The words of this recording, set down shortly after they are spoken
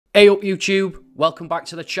Hey up YouTube, welcome back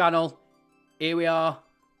to the channel. Here we are.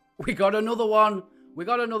 We got another one.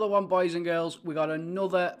 Boys and girls. We got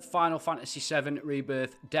another Final Fantasy VII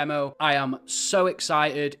Rebirth demo. I am so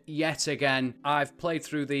excited yet again. I've played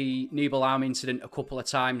through the Nibelheim incident a couple of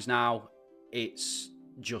times now. It's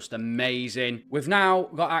just amazing. We've now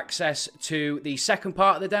got access to the second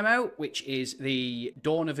part of the demo, which is the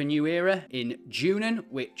Dawn of a New Era in Junon,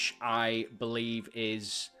 which I believe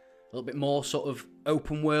is a little bit more sort of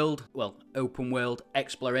open world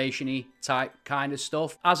exploration-y type kind of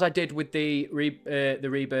stuff. As I did with the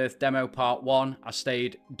Rebirth demo part 1, I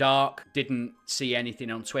stayed dark, didn't see anything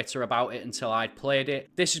on Twitter about it until I'd played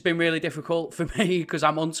it. This has been really difficult for me because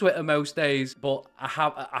I'm on Twitter most days, but I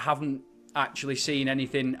haven't actually seen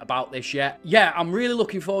anything about this yet. Yeah, I'm really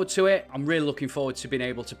looking forward to it. I'm really looking forward to being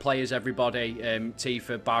able to play as everybody.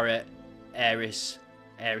 Tifa, Barret, Aerith,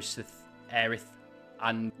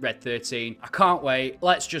 and Red 13. I can't wait.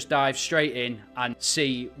 Let's just dive straight in and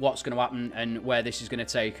see what's going to happen and where this is going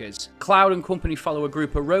to take us. Cloud and company follow a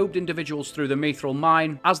group of robed individuals through the Mithril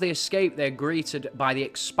mine. As they escape, they're greeted by the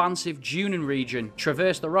expansive Junon region.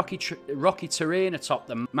 Traverse the rocky terrain atop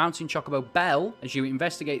the mountain chocobo Bell as you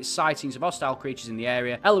investigate sightings of hostile creatures in the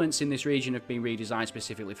area. Elements in this region have been redesigned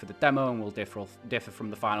specifically for the demo and will differ from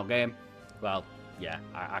the final game. Well, yeah,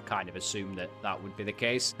 I kind of assumed that would be the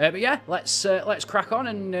case. But yeah, let's crack on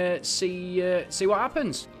and see what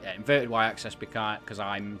happens. Yeah, inverted y-axis because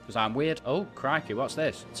I'm weird. Oh crikey, what's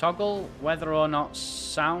this? Toggle whether or not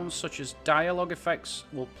sounds such as dialogue effects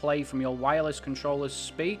will play from your wireless controller's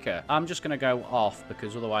speaker. I'm just gonna go off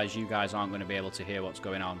because otherwise you guys aren't going to be able to hear what's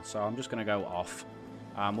going on. So I'm just gonna go off.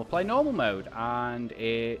 We'll play normal mode and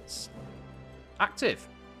it's active.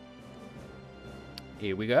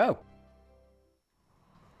 Here we go.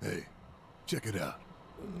 Hey, check it out.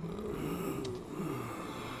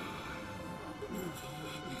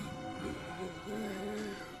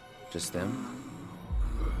 Just them?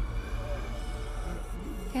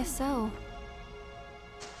 Guess so.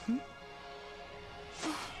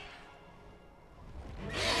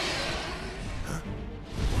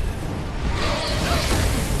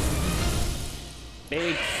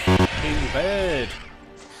 Big fucking bird.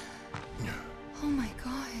 Oh my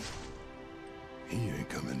god. He ain't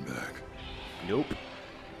coming back. Nope.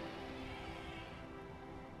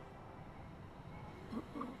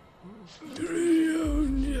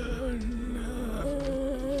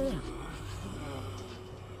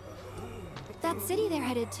 That city they're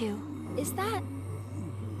headed to, is that?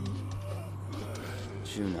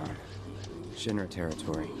 Junon. Shinra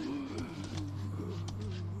territory.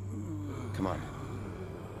 Come on.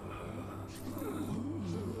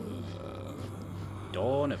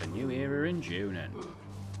 Dawn of a New Era in Junon.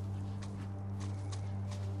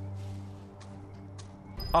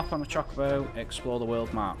 Hop on a chocobo, explore the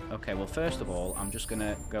world map. Okay, well first of all, I'm just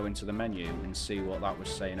gonna go into the menu and see what that was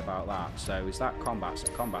saying about that. So is that combat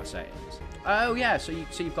settings? Oh yeah, so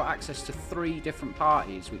you've got access to 3 different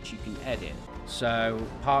parties which you can edit. So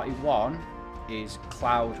party 1 is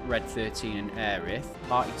Cloud, Red 13 and Aerith.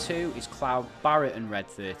 Party 2 is Cloud, Barret and Red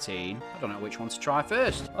 13. I don't know which one to try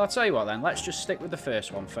first. Well, I'll tell you what then, let's just stick with the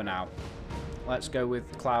first one for now. Let's go with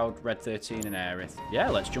Cloud, Red 13 and Aerith. Yeah,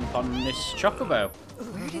 let's jump on this chocobo.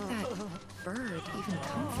 Where did that bird even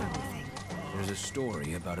come from, you think? There's a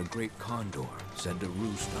story about a great condor said to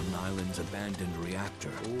roost on the island's abandoned reactor.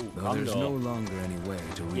 Ooh, though condor. There's no longer any way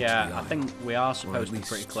to reach the Yeah, island. I think we are supposed to be least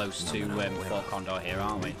pretty close to not well. Fort Condor here,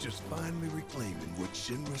 aren't we? Just finally reclaiming what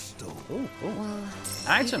Shinra stole. Ooh, ooh. Well,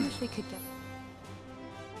 Items. even if we could get...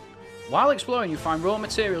 While exploring, you find raw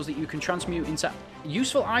materials that you can transmute into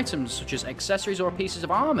useful items such as accessories or pieces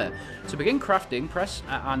of armor. To begin crafting, press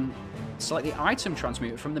and select the item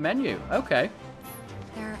transmuter from the menu. Okay.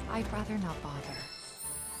 I'd rather not bother.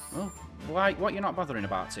 Oh, why? What you're not bothering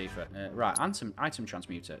about, Tifa? Right, item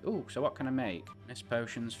transmuter. Ooh, so what can I make? Mist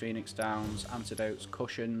potions, phoenix downs, antidotes,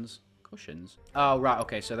 cushions. Cushions? Oh, right.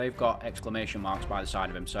 Okay, so they've got exclamation marks by the side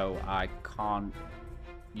of them, so I can't.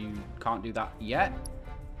 You can't do that yet.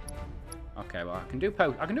 Okay, well I can do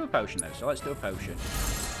a potion though, so let's do a potion.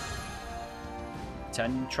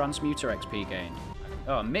 10 transmuter XP gained.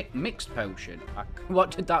 Oh, mixed potion.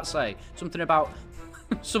 What did that say? Something about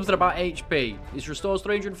something about HP. It restores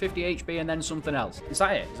 350 HP and then something else. Is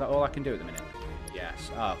that it? Is that all I can do at the minute? Yes.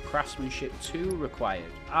 Oh, craftsmanship 2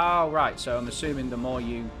 required. Oh, right. So I'm assuming the more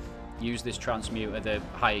you use this transmuter, the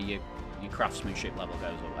higher your craftsmanship level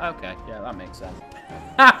goes up. Okay, yeah, that makes sense.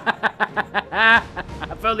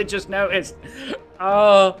 I've only just noticed.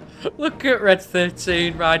 Oh, look at Red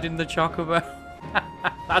 13 riding the chocobo.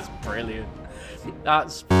 That's brilliant.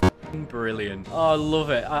 That's brilliant. Oh, I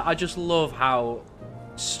love it. I just love how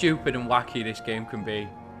stupid and wacky this game can be.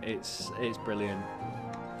 It's brilliant.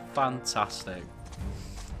 Fantastic.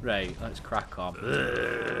 Right, let's crack on.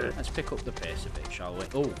 Let's pick up the pace a bit, shall we?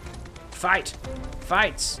 Oh, fight!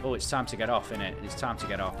 Fights! Oh, it's time to get off, innit? It's time to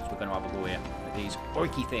get off, because we're going to have a go here with these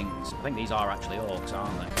orky things. I think these are actually orcs,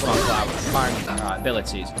 aren't they? Come on, Cloud. Firing. Right,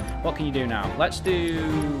 abilities. What can you do now? Let's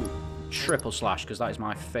do triple slash, because that is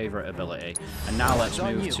my favourite ability. And now let's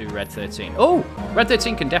move to Red 13. Oh! Red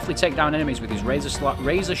 13 can definitely take down enemies with his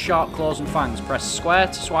razor sharp claws and fangs. Press square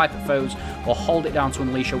to swipe at foes, or hold it down to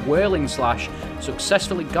unleash a whirling slash.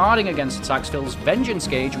 Successfully guarding against attacks fills vengeance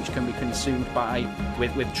gauge, which can be consumed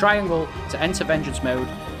with triangle to enter vengeance mode.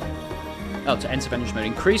 Oh, to enter vengeance mode,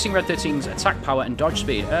 increasing Red 13's attack power and dodge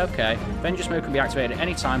speed. Okay. Vengeance mode can be activated at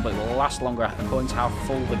any time, but it will last longer according to how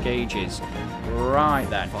full the gauge is. Right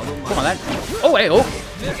then. Come on then. Oh, hey, oh!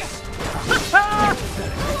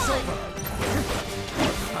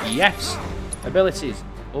 Yes! Abilities.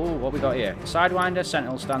 Oh, what we got here? Sidewinder,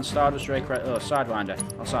 Sentinel Stand, Stardust Ray, oh, Sidewinder.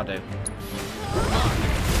 What's that do?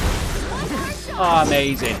 Oh,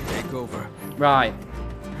 amazing. Take over. Right.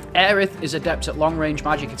 Aerith is adept at long-range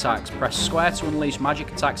magic attacks. Press square to unleash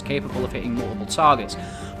magic attacks capable of hitting multiple targets.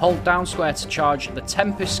 Hold down square to charge the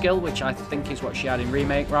Tempest skill, which I think is what she had in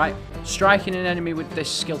Remake, right? Striking an enemy with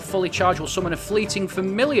this skill fully charged will summon a Fleeting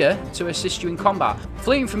Familiar to assist you in combat.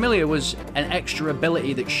 Fleeting Familiar was an extra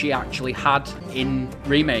ability that she actually had in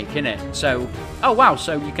Remake, innit? So, oh wow,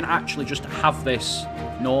 so you can actually just have this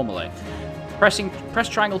normally. Press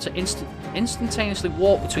triangle to instantaneously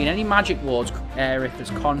walk between any magic wards Aerith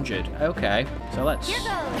has conjured. Okay, so let's do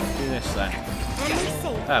this then.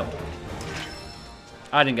 Oh.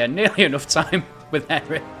 I didn't get nearly enough time with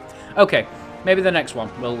Aerith. Okay, maybe the next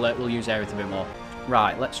one we'll use Aerith a bit more.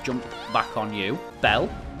 Right, let's jump back on you.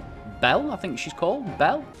 Belle, I think she's called.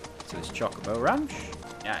 Belle. To this Chocobo Ranch.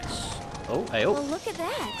 Yes. Oh, hey, oh. Well, look at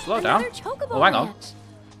that. Slow down. Oh, hang on.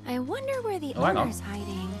 I wonder where the owner's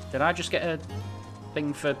hiding. Did I just get a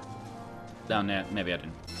thing for down there? Maybe I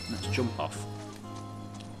didn't. Let's jump off.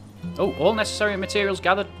 Oh, all necessary materials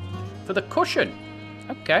gathered for the cushion.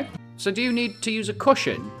 Okay. So do you need to use a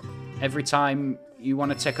cushion every time you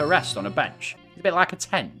want to take a rest on a bench? It's a bit like a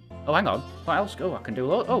tent. Oh, hang on. What else? Oh, I can do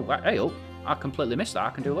loads. Oh, hey, oh. I completely missed that. I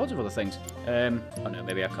can do loads of other things. Oh no,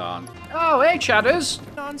 maybe I can't. Oh, hey, Chadders.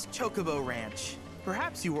 Junon's Chocobo Ranch.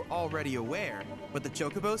 Perhaps you were already aware, but the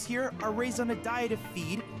chocobos here are raised on a diet of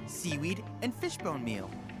feed, seaweed, and fishbone meal.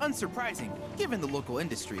 Unsurprising, given the local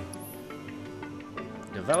industry.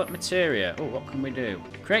 Develop materia. Oh, what can we do?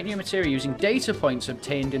 Create new materia using data points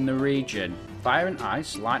obtained in the region. Fire and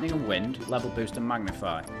ice, lightning and wind, level boost and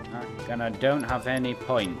magnify. And I don't have any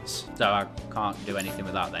points, so I can't do anything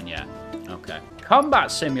with that then yet. Okay.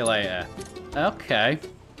 Combat simulator. Okay.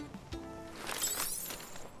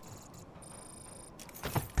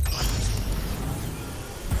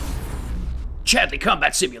 Chadley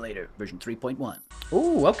Combat Simulator, version 3.1.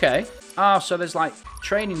 Ooh, okay. Oh, so there's like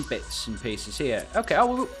training bits and pieces here. Okay,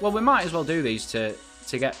 oh, well, we might as well do these to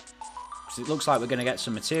get... Because it looks like we're going to get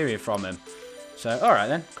some materia from him. So, alright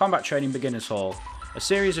then. Combat Training Beginners Hall. A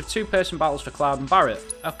series of two-person battles for Cloud and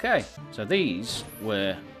Barret. Okay. So these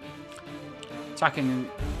were... attacking...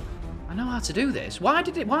 I know how to do this. Why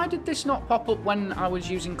did this not pop up when I was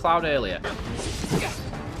using Cloud earlier?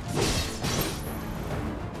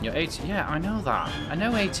 Your AT... Yeah, I know that. I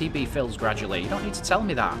know ATB fills gradually. You don't need to tell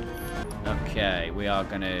me that. Okay, we are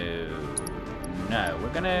going to... No, we're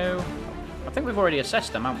going to... I think we've already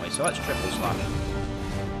assessed them, haven't we? So let's triple slash.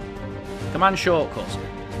 Command shortcuts.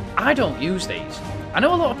 I don't use these. I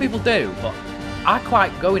know a lot of people do, but I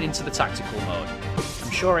quite going into the tactical mode. I'm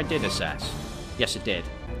sure I did assess. Yes, I did.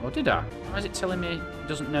 Or did I? Why is it telling me it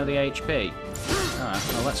doesn't know the HP?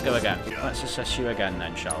 Alright, well, let's go again. Let's assess you again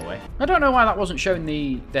then, shall we? I don't know why that wasn't showing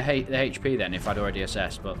the HP then, if I'd already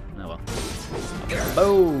assessed, but oh well.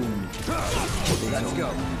 Boom! Let's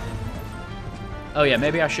go. Oh yeah,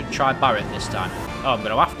 maybe I should try Barret this time. Oh, I'm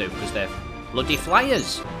going to have to, because they're bloody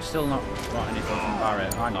flyers. Still not got anything from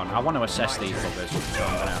Barret. Hang on, I want to assess these buggers, so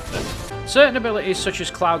I'm going to have to. Certain abilities, such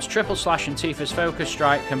as Cloud's Triple Slash and Tifa's Focus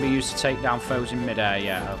Strike, can be used to take down foes in midair.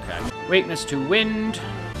 Yeah, okay. Weakness to wind.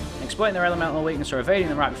 Exploiting their elemental weakness or evading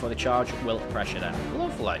them right before they charge will pressure them.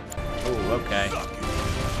 Lovely. Oh, okay.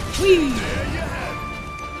 Whee!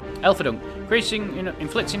 Alpha Dunk.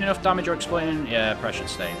 Inflicting enough damage or exploiting... Yeah, pressured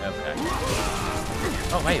state. Okay.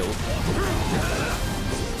 Oh, hey,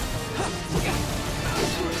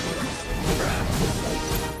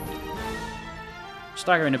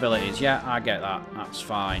 Staggering abilities. Yeah, I get that. That's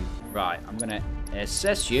fine. Right, I'm going to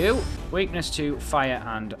assess you. Weakness to fire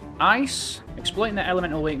and ice. Exploiting their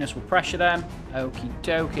elemental weakness will pressure them. Okie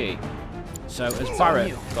dokie. So, has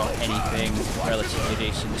Barrett got anything relatively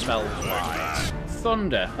decent spells-wise?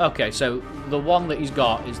 Thunder. Okay, so the one that he's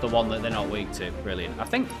got is the one that they're not weak to. Brilliant. I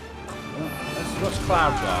think... What's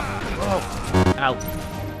Cloud got? Oh, hell.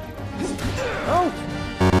 Oh!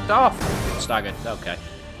 Off! Staggered. Okay.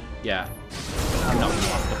 Yeah. I'm not going to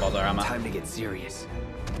have to bother, am I? Time to get serious.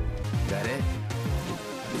 Is that it?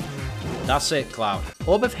 That's it, Cloud.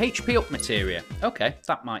 Orb of HP up materia. Okay,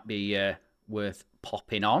 that might be worth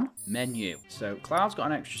popping on. Menu. So, Cloud's got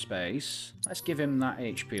an extra space. Let's give him that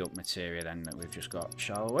HP up materia then that we've just got,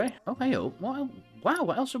 shall we? Oh, hey, oh, wow,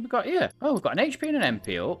 what else have we got here? Oh, we've got an HP and an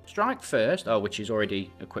MP up. Strike first. Oh, which is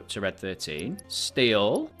already equipped to Red 13.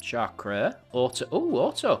 Steel. Chakra.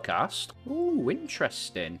 Auto cast. Ooh,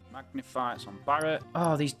 interesting. Magnify. It's on Barrett.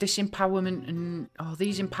 Oh, these disempowerment and... Oh,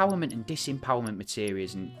 these empowerment and disempowerment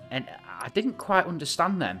materials. And I didn't quite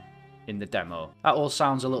understand them in the demo. That all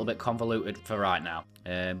sounds a little bit convoluted for right now.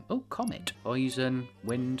 Oh, Comet. Poison,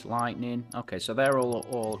 Wind, Lightning. Okay, so they're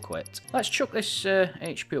all equipped. Let's chuck this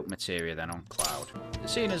HP up materia then on Cloud.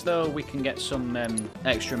 Seeing as though we can get some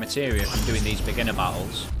extra materia from doing these beginner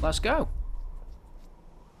battles, let's go.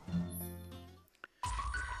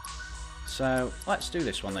 So, let's do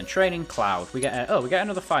this one then. Training Cloud. We get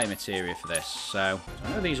another fire materia for this. So, I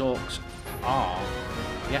know these orcs are...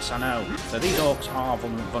 Yes, I know. So these orcs are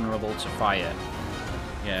vulnerable to fire.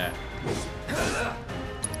 Yeah.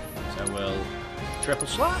 So we'll triple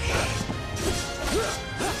slash.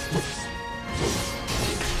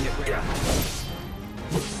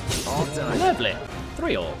 All done. Lovely.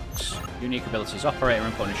 3 orcs. Unique abilities. Operator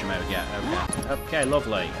and Punisher mode. Yeah, okay. Okay,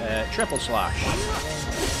 lovely. Triple slash.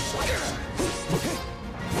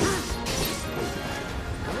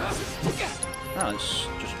 Oh, let's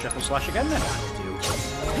just triple slash again then.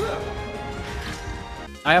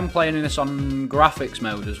 I am playing this on graphics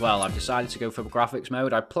mode as well. I've decided to go for graphics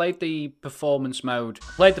mode. I played the performance mode.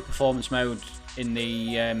 In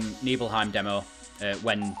the Nibelheim demo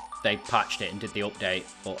when they patched it and did the update.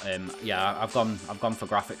 But yeah, I've gone for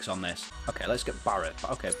graphics on this. Okay, let's get Barrett.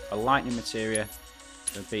 Okay, a lightning materia.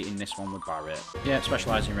 So beating this one with Barrett. Yeah,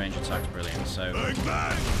 specialising range attacks, brilliant. So.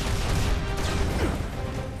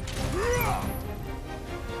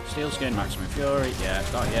 Steel Skin, Maximum Fury, yeah,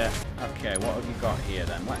 got ya. Okay, what have you got here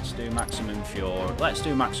then? Let's do Maximum Fury.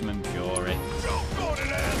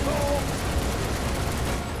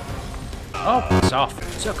 Oh, it's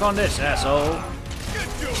off. Suck on this, asshole.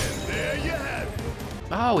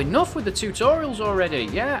 Oh, enough with the tutorials already.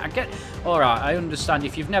 Yeah, I get... Alright, I understand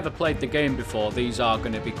if you've never played the game before, these are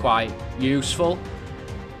going to be quite useful.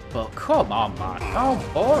 But come on, man.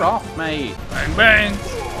 Oh, bore off, mate. Bang, bang.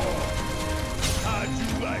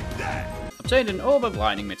 Obtained an orb of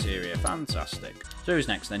lightning materia. Fantastic. So who's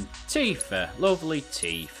next then? Tifa. Lovely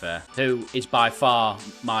Tifa. Who is by far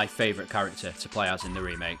my favourite character to play as in the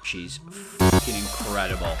remake. She's fucking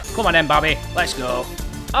incredible. Come on then, Babby. Let's go.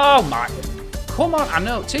 Oh my... Come on. I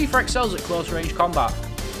know. Tifa excels at close range combat.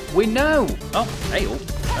 We know. Oh, hey,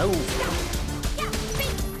 oh.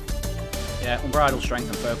 Yeah, Unbridled Strength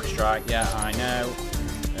and Focus Strike. Yeah, I know.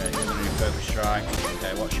 You're going to do Focus Strike.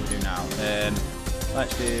 Okay, what should we do now?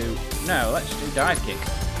 Let's do Dive Kick.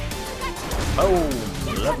 Oh,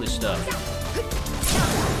 lovely stuff.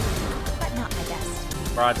 But not my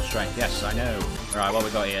best. Bridal Strength, yes, I know. Right, what we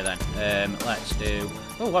got here then? Let's do...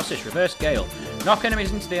 Oh, what's this? Reverse Gale. Knock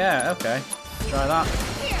enemies into the air. Okay, try that.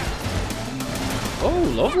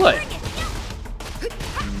 Oh, lovely.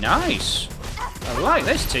 Nice. I like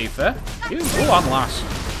this, Tifa. You go on, lass.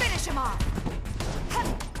 Finish him off.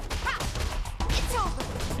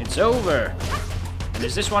 It's over. And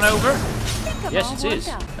is this one over? Yes, it is.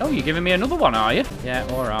 Oh, you're giving me another one, are you? Yeah,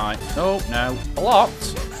 alright. Oh, no.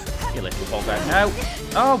 Blocked. You little bugger. No.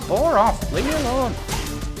 Oh, bore off. Leave me alone.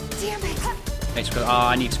 Damn it. It's because, oh,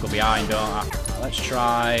 I need to go behind, don't I? Let's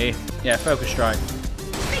try... Yeah, Focus Strike.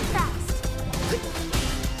 Think fast.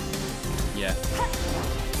 Yeah.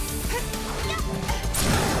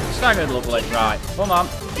 Staggered, lovely. Right, come on.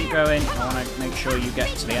 Keep going. I want to make sure you get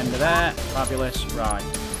to the end of there. Fabulous. Right.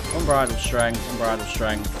 Unbridled Strength. Unbridled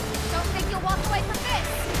Strength. Don't think you'll walk away from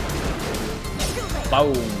this.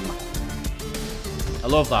 Boom. I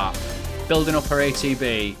love that. Building up her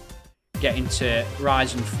ATB, getting to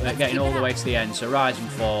rise and getting all the way to the end. So rise and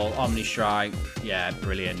fall, Omni Strike. Yeah,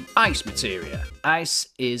 brilliant. Ice materia. Ice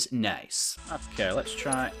is nice. Okay, let's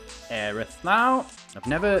try Aerith now. I've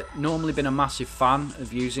never normally been a massive fan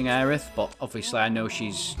of using Aerith, but obviously I know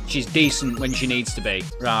she's decent when she needs to be.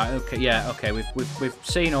 Right, okay, yeah, okay, we've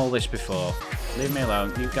seen all this before. Leave me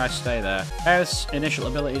alone. You guys stay there. Aerith's initial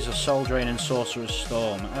abilities are Soul Drain and Sorcerer's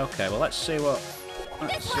Storm. Okay, well let's see what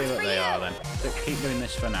Let's see what they are then. Keep doing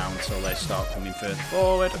this for now until they start coming further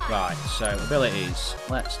forward. Right, so abilities.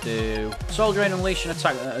 Let's do Soul Drain, unleash an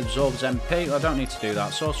attack that absorbs MP. Well, I don't need to do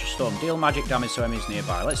that. Sorcerer Storm, deal magic damage to enemies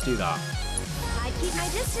nearby. Let's do that. I'd keep my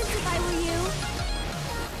distance if I were you.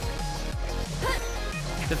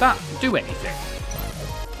 Did that do anything?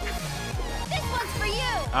 This one's for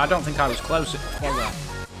you. I don't think I was close. What was that?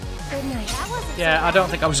 Good night. That wasn't Yeah, I don't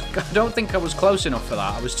think I was close enough for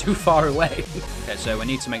that. I was too far away. Okay, so I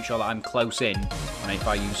need to make sure that I'm close in if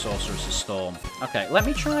I use Sorcerer's Storm. Okay, let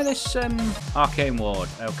me try this Arcane Ward.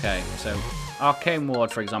 Okay, so Arcane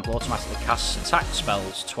Ward, for example, automatically casts attack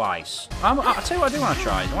spells twice. I'll tell you what I do want to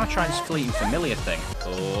try. I want to try this Fleeting Familiar thing.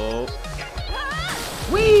 Oh.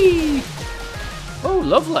 Whee! Oh,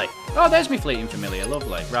 lovely. Oh, there's me Fleeting Familiar.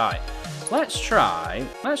 Lovely. Right. Let's try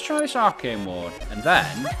this Arcane Ward, and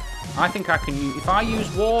then I think I can use, if I use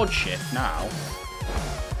Ward Shift now,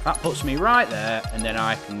 that puts me right there, and then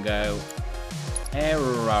I can go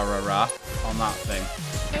on that thing.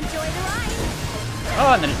 Enjoy the ride.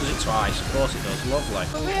 Oh, and then it does it twice. Of course it does. Lovely.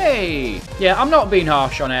 Hey! Yeah, I'm not being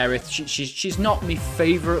harsh on Aerith. She's not my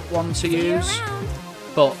favourite one to use,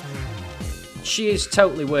 but she is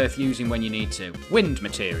totally worth using when you need to. Wind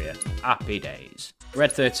Materia. Happy days.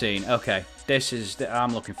 Red 13. Okay.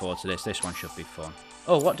 I'm looking forward to this. This one should be fun.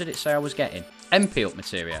 Oh, what did it say I was getting? MP up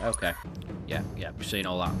materia. Okay. Yeah, we've seen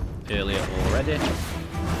all that earlier already.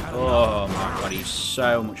 Oh my god, he's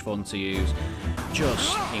so much fun to use.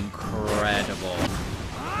 Just incredible.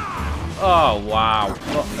 Oh wow.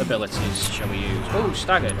 What abilities shall we use? Oh,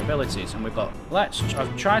 staggered abilities. And we've got, let's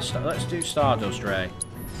do Stardust Ray.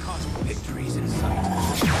 Victories in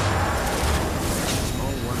sight.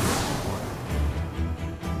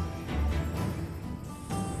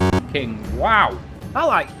 King. Wow. I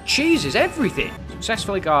like cheeses everything.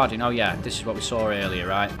 Successfully guarding. Oh yeah, this is what we saw earlier,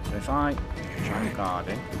 right? So if I try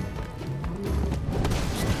guarding.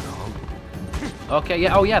 Okay,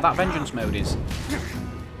 yeah. Oh yeah, that vengeance mode is.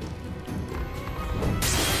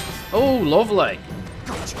 Oh, lovely.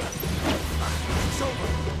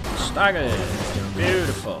 Staggered.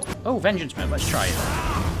 Beautiful. Oh, vengeance mode. Let's try it.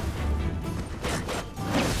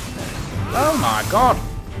 Oh my god.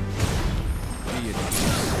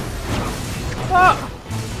 Ah!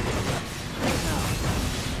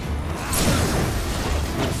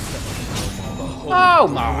 Oh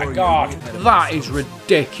my god, that is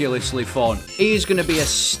ridiculously fun. He's going to be a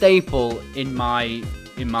staple in my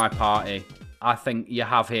party. I think you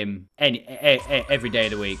have him every day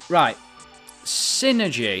of the week. Right,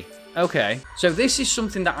 synergy. Okay, so this is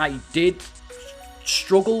something that I did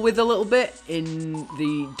struggle with a little bit in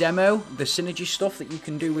the demo, the synergy stuff that you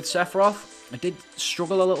can do with Sephiroth. I did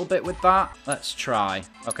struggle a little bit with that. Let's try.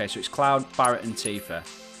 Okay, so it's Cloud, Barret, and Tifa.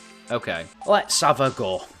 Okay, let's have a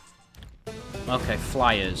go. Okay,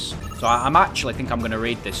 flyers. So I'm actually think I'm going to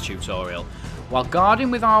read this tutorial. While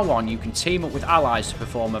guarding with R1, you can team up with allies to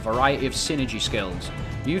perform a variety of synergy skills.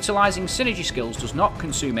 Utilizing synergy skills does not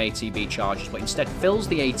consume ATB charges, but instead fills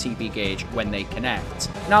the ATB gauge when they connect.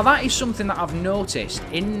 Now that is something that I've noticed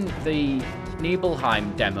in the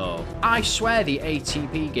Nibelheim demo. I swear the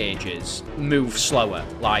ATB gauges move slower.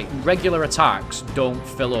 Like, regular attacks don't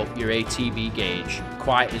fill up your ATB gauge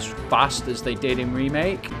quite as fast as they did in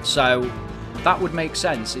Remake. So that would make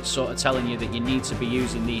sense. It's sort of telling you that you need to be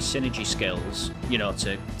using these synergy skills, you know,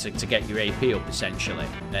 to get your AP up, essentially.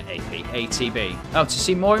 ATB. Oh, to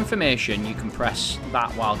see more information, you can press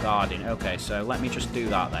that while guarding. Okay, so let me just do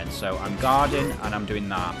that then. So I'm guarding, and I'm doing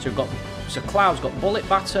that. So we've got, so Cloud's got Bullet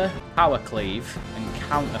Batter, Power Cleave, and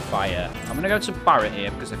Counter Fire. I'm going to go to Barret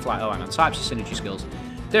here, because they're flat. Oh, hang on, types of synergy skills.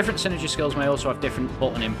 Different synergy skills may also have different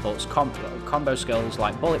button inputs. Combo skills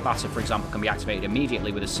like Bullet Batter, for example, can be activated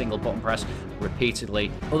immediately with a single button press repeatedly.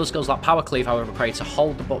 Other skills like Power Cleave, however, require to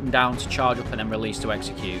hold the button down to charge up and then release to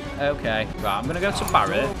execute. Okay, right, I'm going to go to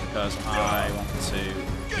Barret because I want to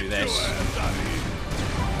do this.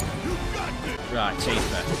 Right,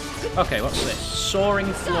 Tifa. Okay, what's this?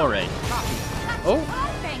 Soaring Flurry. Oh.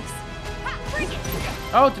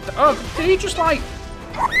 Oh, did he just like...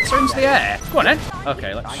 So into the air. Go on then.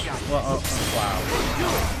 Okay, let's...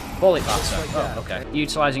 wow. Bullet Batter. Oh, okay.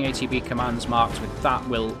 Utilising ATB commands marked with that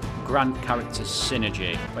will grant characters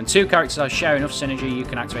synergy. When two characters are share enough synergy, you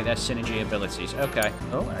can activate their synergy abilities. Okay.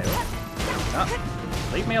 Oh, anyway.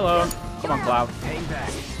 Oh, leave me alone. Come on, Cloud.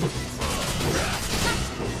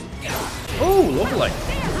 Oh, lovely.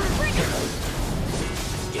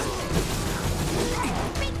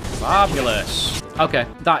 Fabulous. Okay,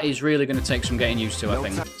 that is really going to take some getting used to, I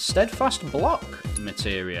think. Steadfast block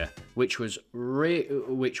materia, which was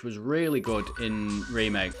really good in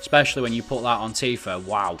Remake, especially when you put that on Tifa.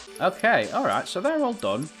 Wow. Okay, all right, so they're all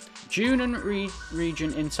done. Junon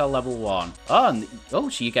region intel level 1. Oh,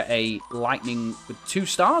 so you get a lightning with 2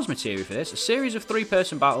 stars materia for this. A series of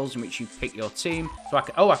 3-person battles in which you pick your team. So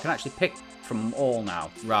I can actually pick from them all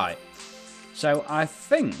now. Right. So I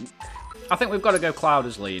think we've got to go Cloud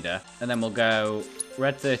as leader, and then we'll go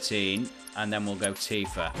Red 13, and then we'll go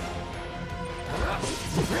Tifa.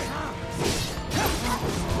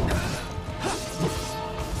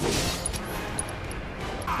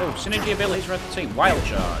 Oh, synergy abilities Red 13. Wild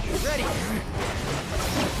charge. Ready.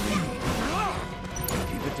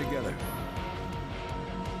 Keep it together.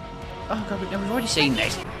 Oh god, we've already seen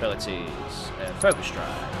this. Abilities. Focus strike.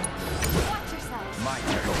 Watch yourself. My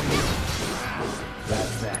turn.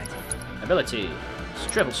 That's that. Abilities.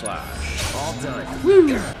 Triple slash. All done.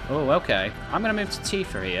 Woo! Oh, okay. I'm going to move to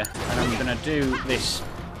Tifa here, and I'm going to do this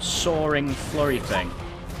soaring flurry thing.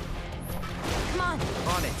 Come on.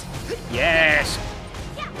 On it. Yes!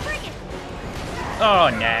 Yeah, bring it. Oh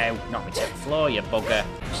no! Knock me to the floor, you bugger.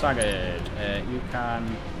 Staggered. You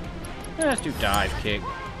can... let's do dive kick.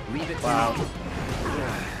 Leave it Cloud. to me.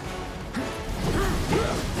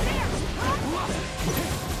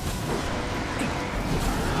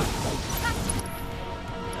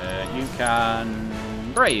 You can...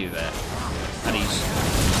 brave it. And he's...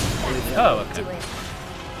 oh, okay.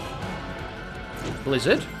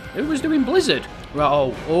 Blizzard? Who was doing Blizzard? Right,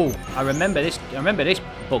 oh, I remember this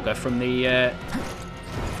bugger from the... yeah,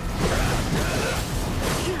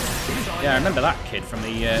 I remember that kid from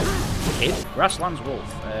the... kid? Grasslands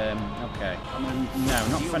Wolf. Okay. No,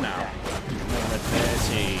 not for now. Red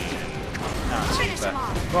 13. Ah, Tifa.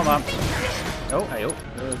 Come on. Oh, hey, oh.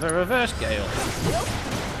 The reverse gale.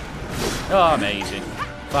 Oh, amazing.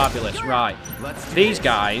 Fabulous. Right. These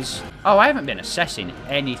guys... oh, I haven't been assessing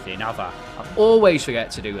anything, have I? I always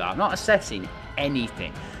forget to do that. I'm not assessing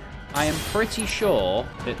anything. I am pretty sure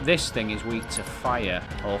that this thing is weak to fire.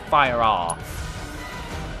 Or fire R.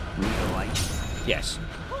 Yes.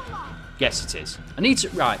 Yes, it is. I need to...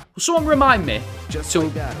 right. Will someone remind me Just to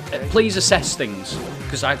like that, okay? please assess things?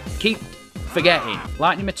 Because I keep forgetting.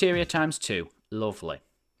 Lightning materia times 2. Lovely.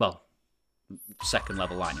 Well... second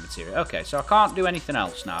level lightning materia. Okay, so I can't do anything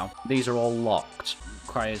else now. These are all locked.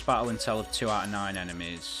 Requires battle intel of 2 out of 9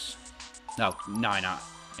 enemies. No, 9 out.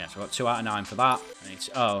 Yeah, so I've got 2 out of 9 for that.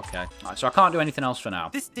 Oh, okay. Right, so I can't do anything else for now.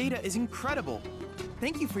 This data is incredible.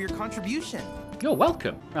 Thank you for your contribution. You're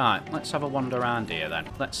welcome. Right, let's have a wander around here then.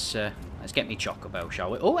 Let's get me Chocobo,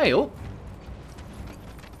 shall we? Oh, hey, oh.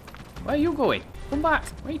 Where are you going? Come back.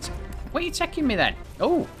 Where are you taking me then?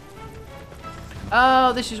 Oh.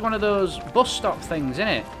 Oh, this is one of those bus stop things, isn't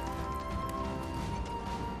it?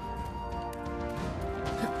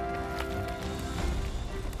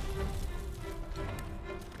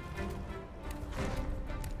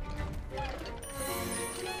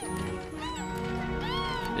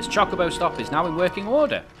 This Chocobo stop is now in working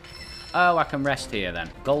order. Oh, I can rest here then.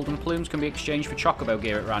 Golden plumes can be exchanged for Chocobo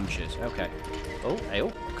gear at ranches. Okay. Oh, hey,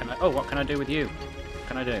 oh. What can I do with you? What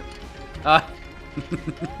can I do?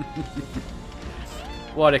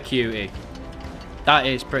 What a cutie. That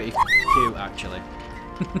is pretty cute, actually.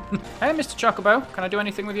 Hey, Mr. Chocobo, can I do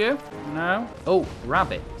anything with you? No? Oh,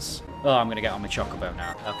 rabbits. Oh, I'm going to get on my Chocobo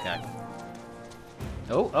now. Okay.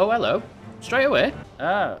 Oh, hello. Straight away.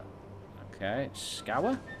 Oh. Okay,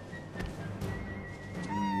 scour?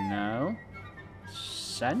 No.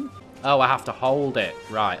 Scent? Oh, I have to hold it.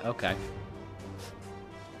 Right, okay.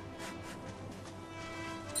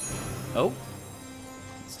 Oh.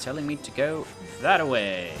 It's telling me to go that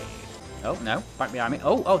way. Oh, no. Back behind me.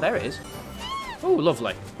 Oh, there it is. Oh,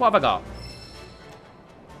 lovely. What have I got?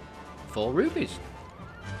 4 rubies.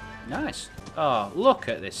 Nice. Oh, look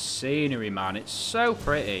at this scenery, man. It's so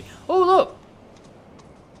pretty. Oh, look.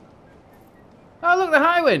 Oh, look, the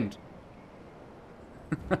Highwind.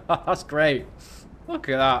 That's great. Look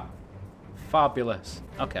at that. Fabulous.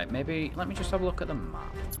 Okay, maybe let me just have a look at the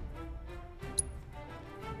map.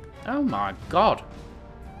 Oh, my God.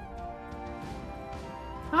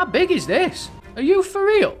 How big is this? Are you for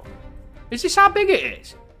real? Is this how big it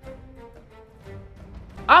is?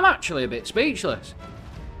 I'm actually a bit speechless.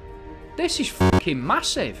 This is fucking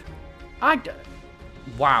massive.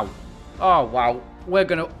 Wow. Oh, wow.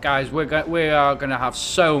 Guys, we are gonna have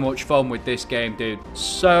so much fun with this game, dude.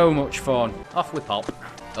 So much fun. Off we pop.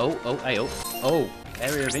 Oh, hey, oh,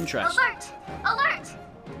 area of interest. Alert! Alert!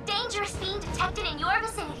 Dangerous fiend detected in your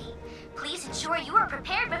vicinity. Please ensure you are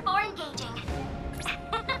prepared before engaging.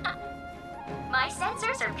 My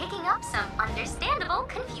sensors are picking up some understandable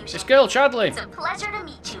confusion. This girl, Chadley. It's a pleasure to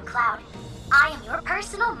meet you, Cloud. I am your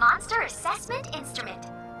personal monster assessment instrument.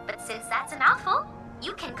 But since that's a mouthful,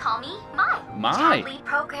 you can call me Mai. Chadley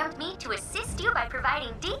programmed me to assist you by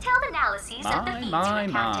providing detailed analyses of the feats you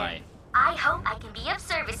encountered. I hope I can be of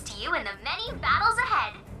service to you in the many battles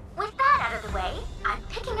ahead. With that out of the way, I'm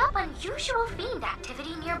picking up unusual fiend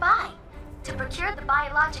activity nearby. To procure the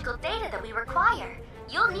biological data that we require,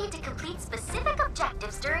 you'll need to complete specific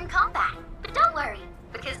objectives during combat. But don't worry,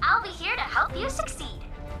 because I'll be here to help you succeed.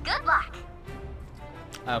 Good luck.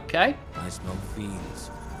 Okay. I smell fiends.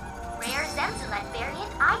 Rare Zemzalet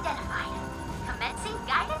variant identified. Commencing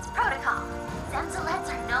guidance protocol. Zemzalets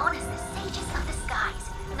are known as the sages of the skies,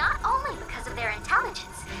 not only because of their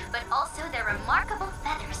intelligence, but also their remarkable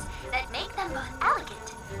feathers that make them both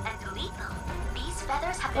elegant and lethal. These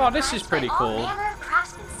feathers have been this is pretty by cool. all manner of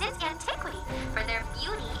craftsmen since antiquity for their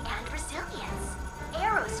beauty and resilience.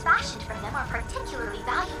 Arrows fashioned from them are particularly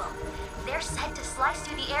valuable. They're said to slice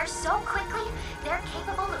through the air so quickly, they're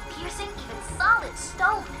capable of piercing even solid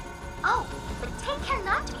stone. Oh, but take care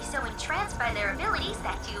not to be so entranced by their abilities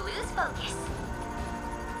that you lose focus.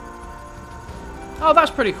 Oh, that's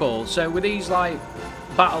pretty cool. So with these, like,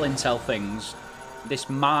 battle intel things, this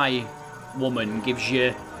Mai woman gives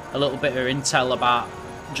you a little bit of intel about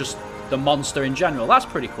just the monster in general. That's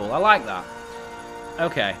pretty cool. I like that.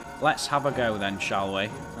 Okay, let's have a go then, shall we?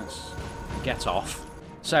 Let's get off.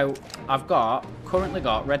 So, I've currently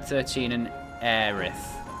got Red 13 and Aerith.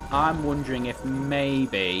 I'm wondering if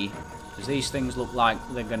maybe, because these things look like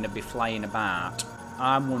they're going to be flying about,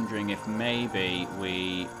 I'm wondering if maybe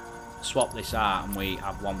we swap this out and we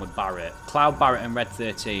have one with Barret. Cloud, Barret and Red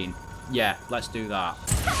 13. Yeah, let's do that.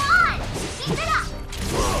 Come on! Keep it up!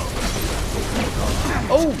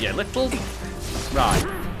 Oh, you little... Right.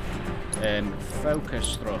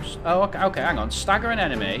 Focus thrust. Oh, okay, hang on. Stagger an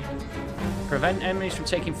enemy. Prevent enemies from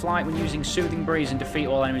taking flight when using Soothing Breeze and defeat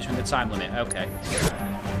all enemies within the time limit. Okay.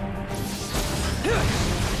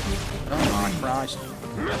 Oh my Christ.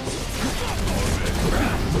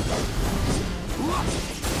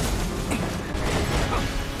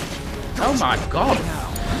 Oh my God.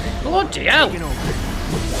 Bloody hell.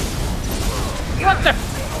 What the...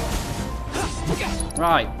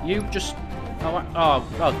 Right, you just... Oh,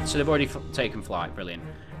 so they've already taken flight. Brilliant.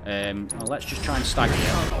 Well, let's just try and stagger you.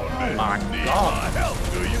 Oh my God.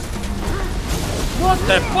 What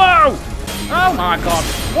the... Whoa! Oh my God.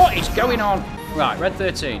 What is going on? Right, Red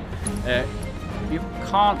 13. You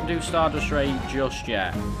can't do Stardust Ray just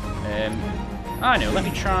yet. I know, let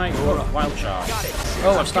me try... Oh, Wild Charge.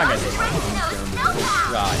 Oh, I've staggered it.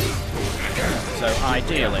 Right. So,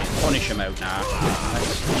 ideally, Punisher mode now.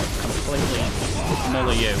 Let's completely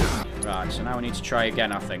muller you. Right, so now we need to try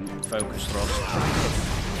again, I think. Focus thrust.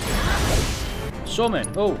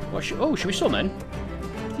 Summon. Oh, should we summon?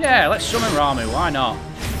 Yeah, let's summon Ramu. Why not?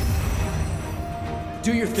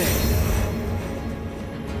 Do your thing.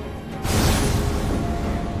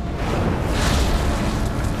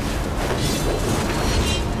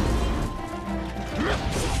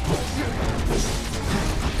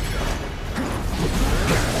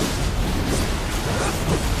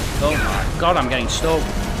 Oh my God, I'm getting stuck.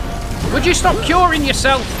 Would you stop curing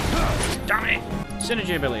yourself? Damn it.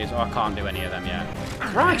 Synergy abilities. Oh, I can't do any of them yet.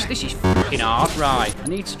 Christ, this is fucking hard. Right, I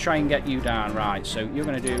need to try and get you down. Right, so you're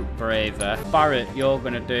going to do Braver. Barret, you're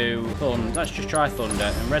going to do Thunder. Let's just try Thunder.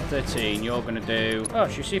 And Red 13, you're going to do... Oh,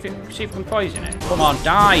 should we see if it can poison it? Come on,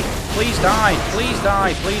 die. Please die. Please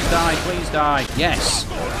die. Please die. Please die. Yes.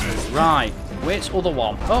 Right. Where's the other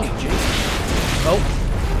one? Oh, jeez. Oh.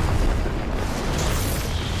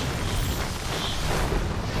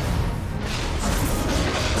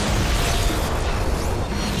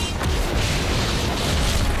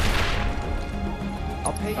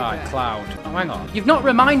 Alright, Cloud. Oh, hang on. You've not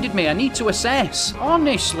reminded me. I need to assess.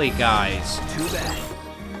 Honestly, guys. Too bad.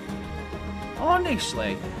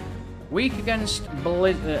 Honestly. Weak against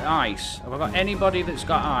ice. Have I got anybody that's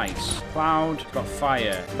got ice? Cloud got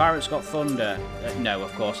fire. Barret's got thunder. No,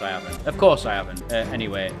 of course I haven't. Of course I haven't.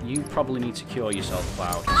 Anyway, you probably need to cure yourself,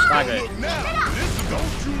 Cloud. Stagger.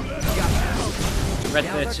 Red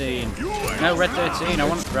 13. No, Red 13.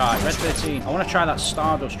 Right, Red 13. I want to try that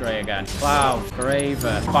Stardust Ray again. Cloud,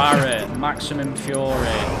 Braver, Barret, Maximum Fury.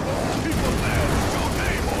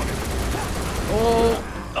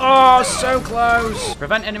 Oh, so close.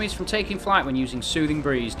 Prevent enemies from taking flight when using Soothing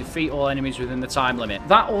Breeze. Defeat all enemies within the time limit.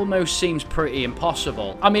 That almost seems pretty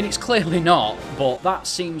impossible. I mean, it's clearly not, but that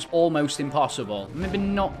seems almost impossible. Maybe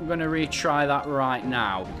not going to retry that right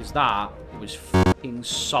now, because that was fucking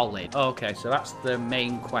solid. Okay, so that's the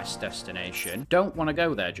main quest destination. Don't want to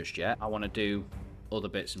go there just yet. I want to do other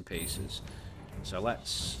bits and pieces. So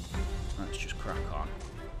let's just crack on.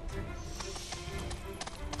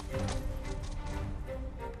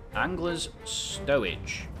 Angler's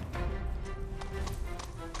Stowage.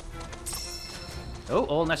 Oh,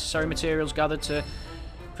 all necessary materials gathered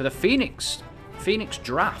for the Phoenix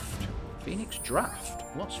Draft. Phoenix Draft?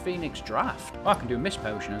 What's Phoenix Draft? Oh, I can do Mist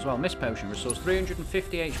Potion as well. Mist Potion restores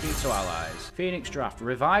 350 HP to allies. Phoenix Draft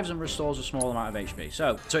revives and restores a small amount of HP.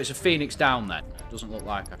 So it's a Phoenix down then. Doesn't look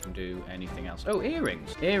like I can do anything else. Oh,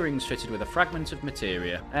 earrings. Earrings fitted with a fragment of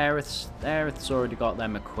materia. Aerith's already got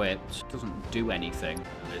them equipped. Doesn't do anything.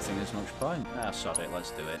 I don't think there's much point. Ah, sod it.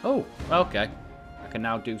 Let's do it. Oh, okay. I can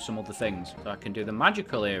now do some other things. So I can do the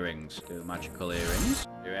magical earrings. Do the magical earrings.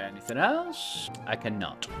 Do anything else? I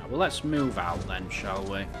cannot. Well, let's move out then, shall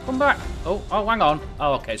we? Come back. Oh, hang on.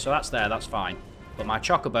 Oh, okay, so that's there. That's fine. But my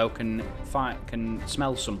chocobo can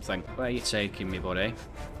smell something. Where are you taking me, buddy?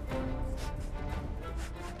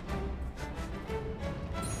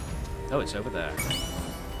 Oh, it's over there.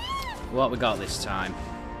 What we got this time?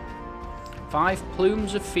 5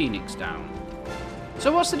 plumes of Phoenix down.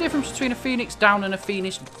 So what's the difference between a Phoenix down and a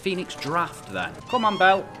Phoenix Draft then? Come on,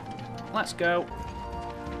 Belle. Let's go.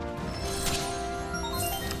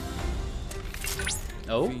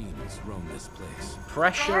 Oh. Fiends roam this place.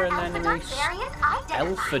 Pressure and enemies.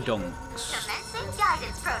 Elphadunks. Commencing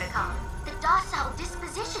guidance protocol. The docile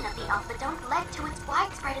disposition of the Elphadunk led to its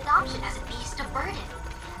widespread adoption as a beast of burden.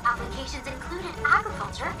 Applications included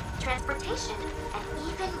agriculture, transportation, and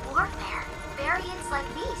even warfare. Variants like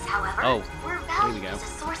these, however, were valued as a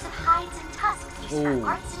source of hides and tusks used for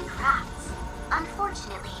arts and crafts.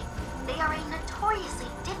 Unfortunately, they are a notoriously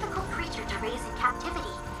difficult creature to raise in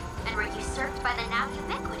captivity, and were usurped by the now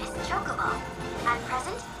ubiquitous chocobo. At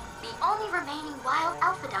present, the only remaining wild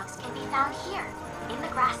Elphadunks can be found here, in the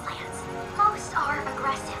grasslands. Most are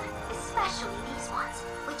aggressive, especially these ones,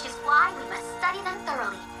 which is why we must study them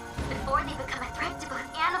thoroughly, before they become a threat to both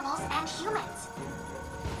animals and humans.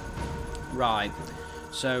 Right,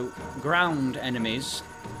 so ground enemies.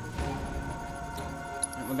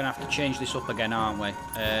 We're gonna have to change this up again, aren't we?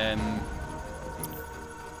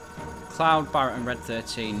 Cloud, Barret, and Red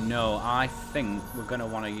 13. No, I think we're gonna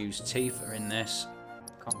want to use Tifa in this.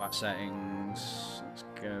 Combat settings. Let's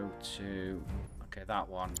go to that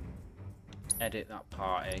one. Edit that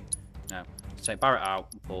party. No, let's take Barret out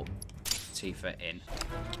and put Tifa in.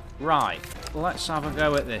 Right, let's have a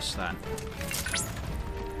go at this then.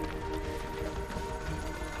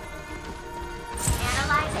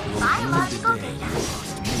 Analyzing biological data.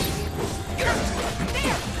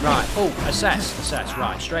 Right, oh, assess,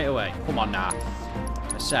 right, straight away. Come on now.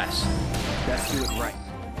 Assess. Let's do it right.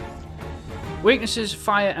 Weaknesses,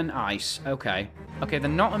 fire and ice. Okay, they're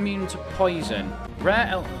not immune to poison.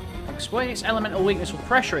 Explain its elemental weakness will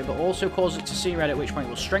pressure it, but also cause it to see red, at which point it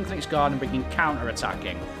will strengthen its guard and begin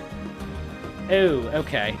counter-attacking. Oh,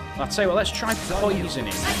 okay. I'll tell you what, let's try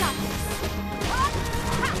poisoning.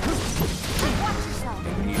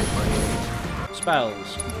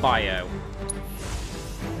 Spells, bio.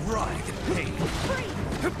 Right. You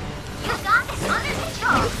got this under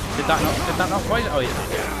control. Did that not poison? Oh, it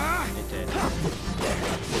did.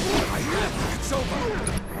 It's over.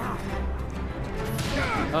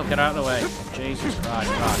 Oh, get out of the way. Jesus Christ.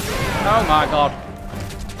 Right. Oh my god.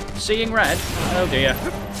 Seeing red? Oh dear.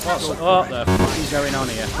 What the fuck is going on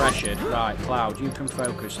here? Pressured. Right, Cloud, you can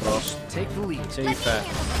focus thrust. Take the lead. Tifa,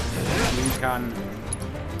 you can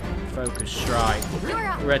focus strike.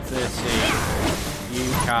 Red 13,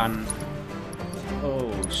 you can...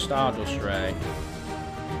 Oh, Stardust Ray.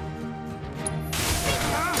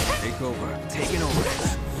 Take over. Taking over.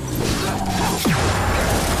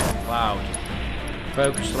 Cloud.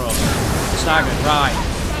 Focus thrust. Staggered, right.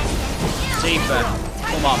 Tifa.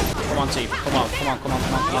 Come on, Tifa.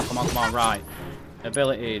 Come on, right.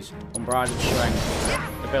 Abilities, unbridled strength.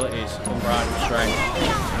 Abilities, unbridled strength.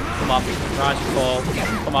 Come on, rise and fall.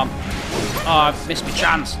 Come on. Oh, I've missed my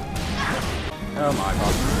chance. Oh my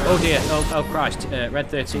god. Oh dear, oh Christ. Red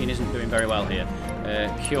 13 isn't doing very well here.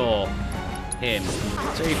 Cure him.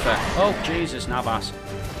 Tifa. Oh Jesus, Navas.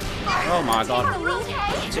 Oh my god.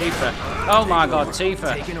 Tifa. Oh my god,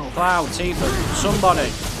 Tifa. Cloud, Tifa.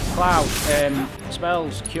 Somebody. Cloud.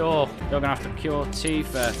 Spells, cure. You're gonna have to cure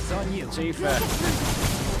Tifa. Tifa.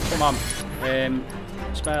 Come on.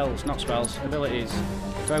 Spells, not spells. Abilities.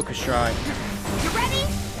 Focus strike. You ready?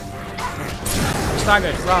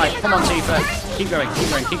 Staggered. Right. Come on, Tifa. Keep going.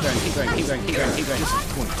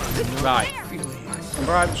 Right.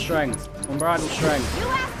 Unbridled strength. You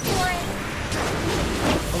asked for it.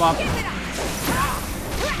 Come on.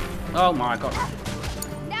 Oh my god.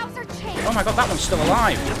 Now's our chance. Oh my god, that one's still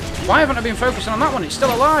alive. Why haven't I been focusing on that one? It's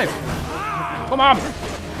still alive. Come on.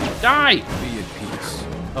 Die. Be at peace.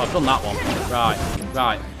 Oh, I've done that one. Right,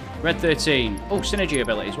 right. Red 13. Oh, synergy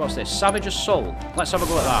abilities. What's this? Savage Assault. Let's have a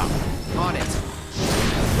go at that. On it.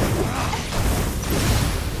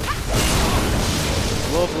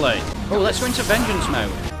 Lovely. Oh, let's go into Vengeance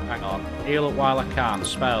mode. Hang on. Heal up while I can.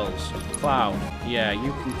 Spells. Cloud. Yeah,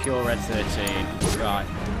 you can cure Red 13. Right.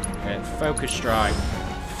 Okay. Focus Strike.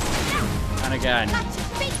 And again.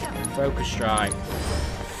 Focus Strike.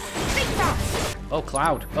 Oh,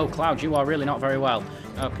 Cloud. Oh, Cloud, you are really not very well.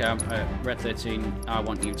 Okay, Red 13, I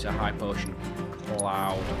want you to high potion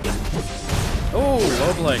Cloud. Oh,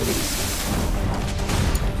 lovely.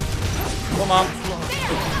 Come on.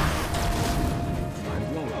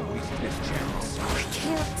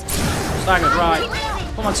 Staggered, right.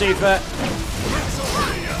 Come on, Tifa.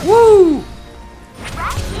 Woo!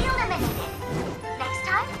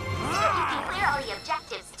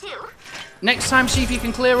 Next time, see if you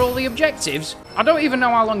can clear all the objectives. I don't even know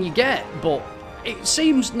how long you get, but it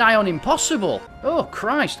seems nigh on impossible. Oh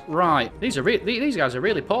Christ! Right, these guys are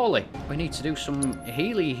really poorly. We need to do some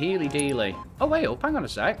healy dealy. Oh wait up, hang on a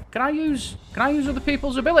sec. Can I use other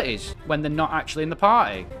people's abilities when they're not actually in the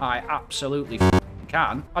party? I absolutely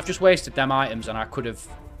can. I've just wasted them items and I could have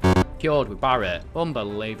cured with Barret.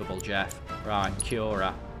 Unbelievable, Jeff. Right, cure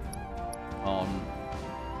her on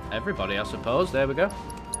everybody, I suppose. There we go.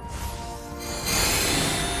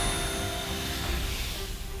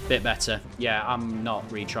 Bit better. Yeah, I'm not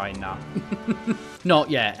retrying that. Not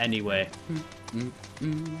yet, anyway.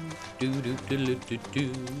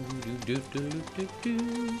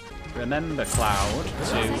 Remember, Cloud,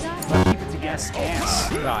 to keep it together.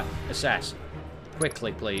 Yes. Right, assess.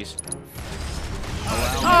 Quickly, please.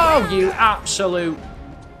 Oh, you absolute...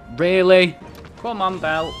 Really? Come on,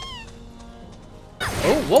 Belle.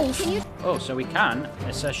 Oh, Wolf. Oh, so we can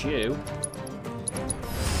assess you.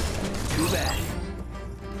 Too bad.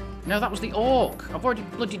 No, that was the orc. I've already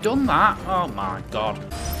bloody done that. Oh my god.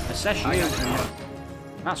 Assess you.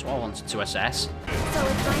 That's what I wanted to assess. So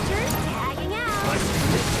it's my turn. Tagging out.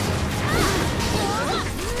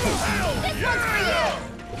 This one's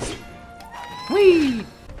for you. Whee!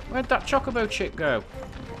 Where'd that chocobo chick go?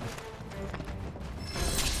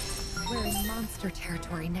 We're in monster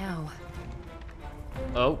territory now.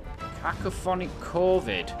 Oh, cacophonic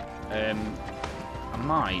COVID. I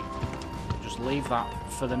might just leave that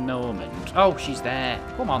for the moment. Oh, she's there.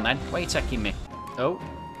 Come on then. Where are you taking me? Oh.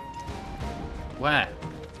 Where?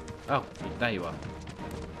 Oh, there you are.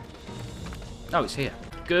 Oh, it's here.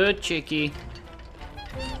 Good, chickie.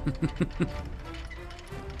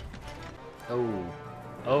 Oh.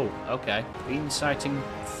 Oh, okay. Beam sighting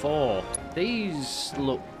 4. These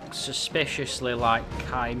look suspiciously like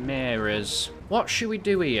chimeras. What should we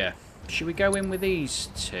do here? Should we go in with these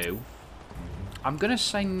two? I'm gonna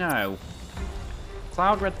say no.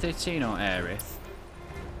 Cloud Red 13 or Aerith?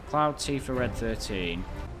 Cloud Tifa Red 13.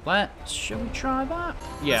 Shall we try that?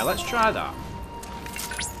 Yeah, let's try that.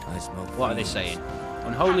 What are they saying?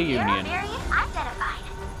 Unholy Union. Variant identified.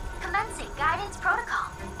 Commencing guidance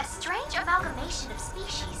protocol. A strange amalgamation of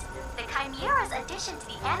species. The Chimera's addition to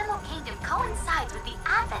the animal kingdom coincides with the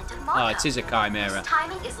advent of Mako. Oh, it is a chimera. This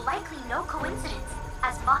timing is likely no coincidence,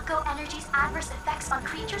 as Mako energy's adverse effects on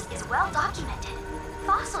creatures is well documented.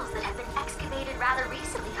 Fossils that have been excavated rather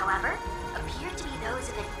recently, however, appear to be those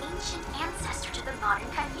of an ancient ancestor to the modern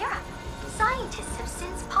chimera. Scientists have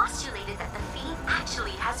since postulated that the fiend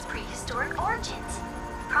actually has prehistoric origins.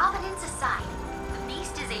 Provenance aside, the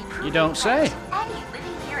beast is a proven You don't say. threat to any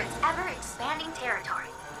living near its ever-expanding territory.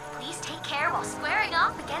 Please take care while squaring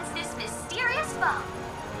off against this mysterious foe.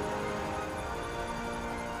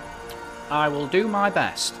 I will do my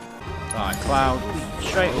best. Right, Cloud,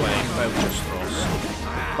 straight away, focus thrust.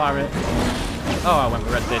 Barret. Oh, I went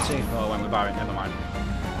with Red 13. Oh, I went with Barret, never mind.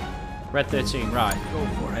 Red 13, right. Go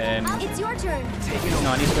for it. It's your turn. No,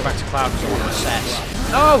 I need to go back to Cloud because I want to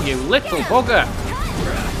assess. Oh, you little bugger!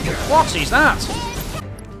 What is that?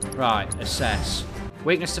 Right, assess.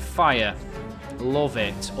 Weakness to fire. Love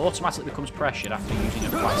it. Automatically becomes pressured after using a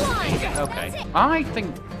plastic. Okay. I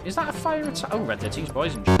think... Is that a fire attack? Oh, Red 13's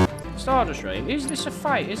poison. Stardust Ray. Is this a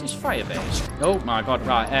fire? Is this fire-based? Oh my god,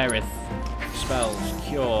 right. Aerith. Spells.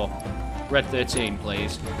 Cure. Red 13,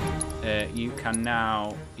 please. You can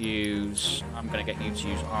now use... I'm going to get you to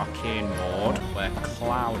use Arcane Ward, where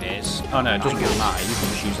Cloud is. Oh no, it doesn't really matter. You can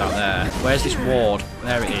just use that there. Where's this ward?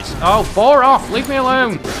 There it is. Oh, bore off! Leave me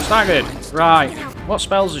alone! Staggered. Right. What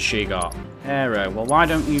spells has she got? Aero. Well, why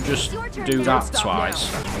don't you just do that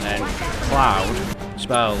twice? And then Cloud.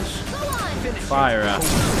 Spells. Fire her.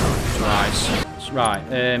 Right.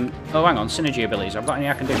 Oh, hang on. Synergy abilities. I've got any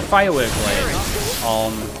I can do. Firework blade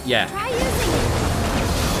on... Yeah.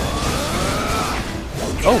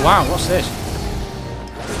 Oh, wow. What's this?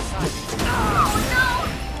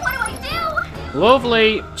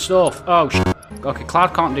 Lovely stuff. Oh, okay,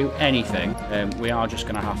 Cloud can't do anything. We are just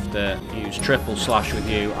going to have to use triple slash with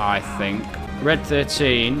you, I think. Red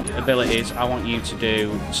 13 abilities, I want you to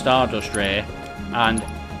do Stardust Ray. And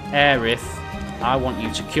Aerith, I want you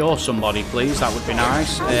to cure somebody, please. That would be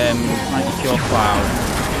nice. Like you cure Cloud.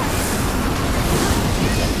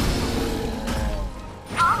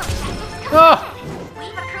 Oh!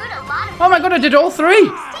 Oh my god, I did all three!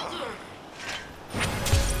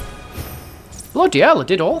 Bloody hell, I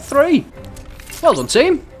did all three. Well done,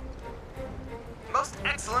 team. Most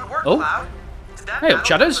excellent work, Oh. Cloud. Did that Hey up,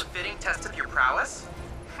 Chadders. fitting test of your prowess?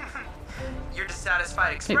 Your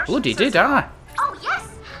dissatisfied It expression bloody says did, I? Oh yes,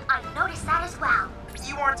 I noticed that as well.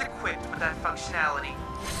 you aren't equipped with that functionality.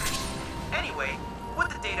 Anyway, with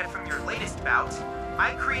the data from your latest bout,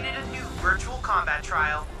 I created a new virtual combat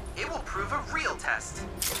trial. It will prove a real test.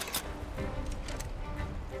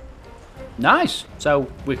 Nice.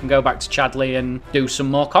 So we can go back to Chadley and do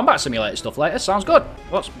some more combat simulator stuff later. Sounds good.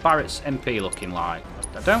 What's Barrett's MP looking like?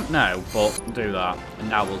 I don't know, but we'll do that. And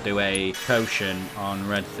now we'll do a potion on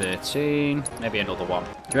Red 13. Maybe another one. Do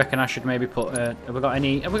you reckon I should maybe put... have we got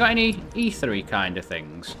any ethery kind of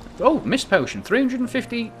things? Oh, mist potion.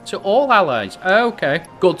 350 to all allies. Okay.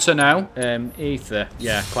 Good to know. Ether.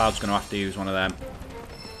 Yeah, Cloud's going to have to use one of them.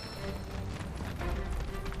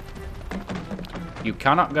 You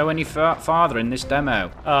cannot go any farther in this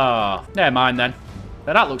demo. Oh, never mind then.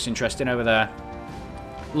 But that looks interesting over there.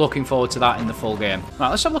 Looking forward to that in the full game. Right,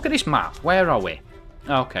 let's have a look at this map. Where are we?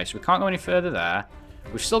 Okay, so we can't go any further there.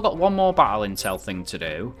 We've still got one more battle intel thing to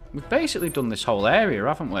do. We've basically done this whole area,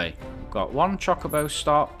 haven't we? We've got 1 chocobo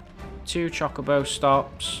stop, 2 chocobo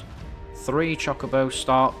stops, 3 chocobo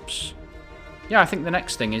stops. Yeah, I think the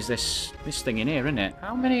next thing is this thing in here, isn't it?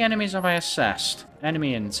 How many enemies have I assessed?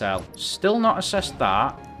 Enemy intel. Still not assessed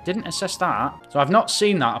that. Didn't assess that. So I've not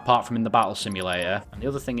seen that apart from in the battle simulator. And the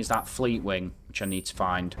other thing is that fleet wing, which I need to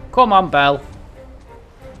find. Come on, Belle.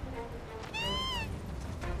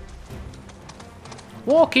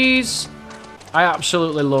 Walkies. I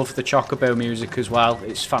absolutely love the Chocobo music as well.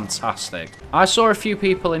 It's fantastic. I saw a few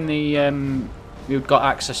people in the... who'd got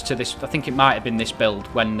access to this, I think it might have been this build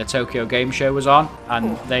when the Tokyo Game Show was on,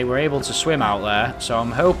 and they were able to swim out there, so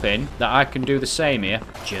I'm hoping that I can do the same here.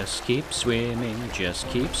 Just keep swimming, just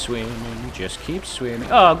keep swimming, just keep swimming.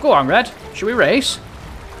 Oh, go on, Red. Should we race?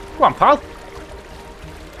 Go on, pal.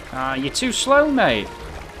 You're too slow, mate.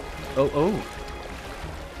 Oh,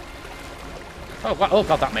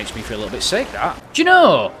 God, that makes me feel a little bit sick, that. Do you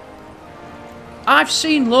know, I've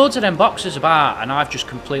seen loads of them boxes about, and I've just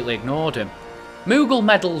completely ignored them. Moogle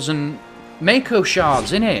medals and Mako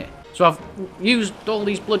shards, innit? So I've used all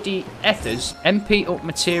these bloody ethers. MP up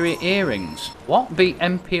materia earrings. What be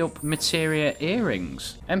MP up materia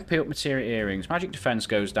earrings? MP up materia earrings. Magic defense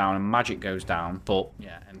goes down and magic goes down, but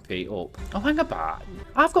yeah, MP up. Oh, hang about.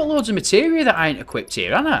 I've got loads of materia that I ain't equipped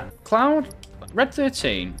here, haven't I? Cloud, Red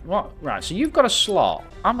 13. What? Right, so you've got a slot.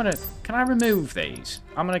 Can I remove these?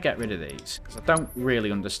 I'm gonna get rid of these because I don't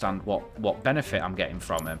really understand what benefit I'm getting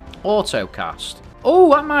from them. Autocast.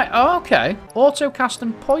 Oh, that might. Oh, okay. Autocast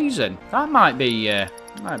and poison. That might be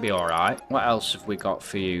all right. What else have we got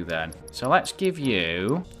for you then? So let's give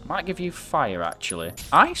you. I might give you fire actually.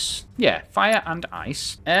 Ice. Yeah, fire and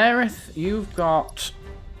ice. Aerith, you've got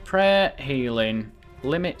prayer, healing,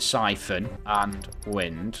 limit siphon, and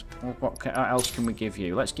wind. What else can we give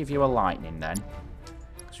you? Let's give you a lightning then.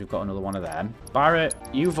 We've got another one of them. Barrett,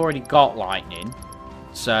 you've already got lightning,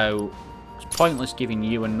 so it's pointless giving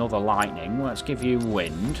you another lightning. Let's give you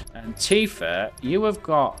wind. And Tifa, you have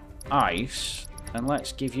got ice, and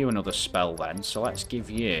let's give you another spell then. So let's give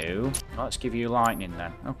you lightning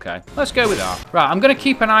then. Okay, let's go with that. Right, I'm going to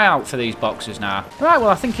keep an eye out for these boxes now. Right, well,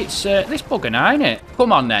 I think it's this bugger now, ain't it?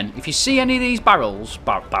 Come on then. If you see any of these boxes,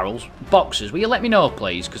 will you let me know,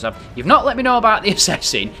 please? Because you've not let me know about the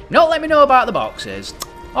assessing, not let me know about the boxes.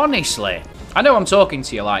 Honestly, I know I'm talking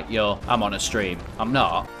to you like I'm on a stream. I'm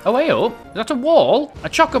not. Oh, hey up. Is that a wall? A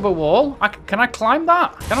chocobo wall? Can I climb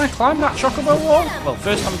that? Can I climb that chocobo wall? Well,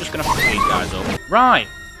 first I'm just going to put these guys up. Right.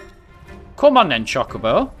 Come on then,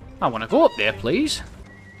 chocobo. I want to go up there, please.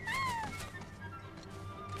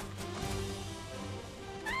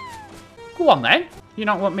 Go on then. You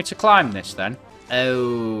don't want me to climb this then?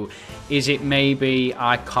 Oh, is it maybe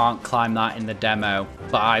I can't climb that in the demo,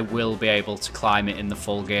 but I will be able to climb it in the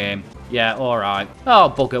full game? Yeah, alright.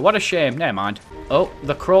 Oh, bugger, what a shame. Never mind. Oh,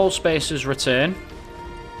 the crawl spaces return.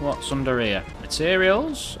 What's under here?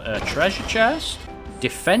 Materials, a treasure chest,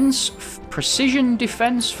 defense, precision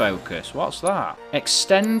defense focus. What's that?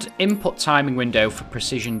 Extend input timing window for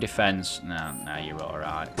precision defense. No, you're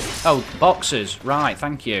alright. Oh, boxes. Right,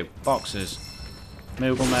 thank you. Boxes.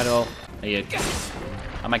 Moogle medal. Here.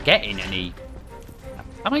 Am I getting any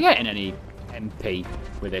MP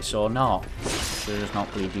with this or not? There's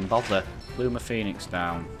not bleeding bother. Bloom a Phoenix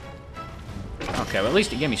down. Okay, well at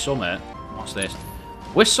least it gave me something. What's this?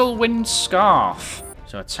 Whistlewind Scarf.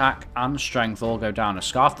 So attack and strength all go down. A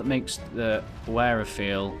scarf that makes the wearer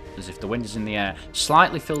feel as if the wind is in the air.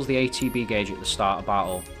 Slightly fills the ATB gauge at the start of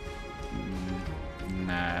battle.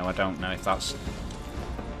 No, I don't know if that's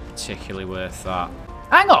particularly worth that.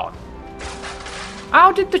 Hang on!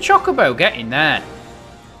 How did the Chocobo get in there?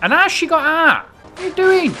 And how's she got out? What are you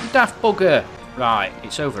doing, you daft bugger? Right,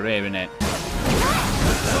 it's over here, isn't it?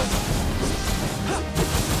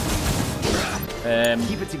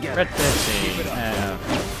 Keep it together. Red 13.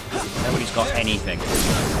 Nobody's got anything.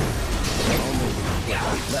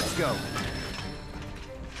 Let's go.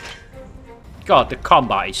 God, the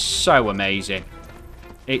combat is so amazing.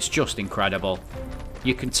 It's just incredible.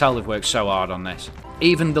 You can tell they've worked so hard on this.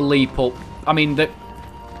 Even the leap up. I mean, the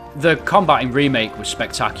combat in Remake was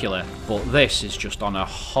spectacular, but this is just on a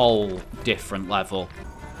whole different level.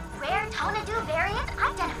 Rare Tonadu variant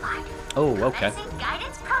identified. Oh, okay. Commencing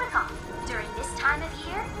guidance protocol. During this time of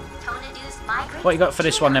year, Tonadus migrate. What you got for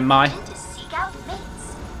this one then, Mai? To seek out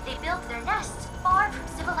mates. They build their nests far from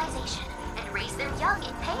civilization and raise their young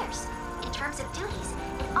in pairs. In terms of duties,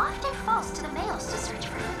 it often falls to the males to search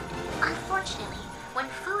for food. Unfortunately, when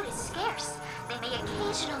food is scarce, they may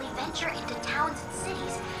occasionally venture into towns and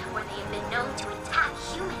cities where they have been known to attack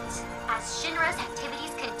humans. As Shinra's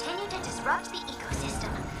activities continue to disrupt the ecosystem,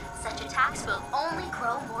 such attacks will only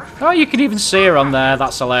grow more frequent. Oh, you can even see her on there.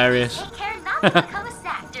 That's hilarious. Take care not to become a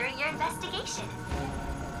snack during your investigation.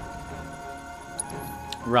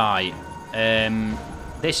 Right.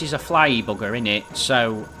 This is a flyy bugger, innit?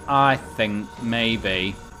 So I think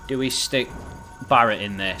maybe do we stick Barrett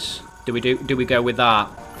in this? Do we go with that?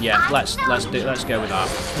 Yeah, let's go with that.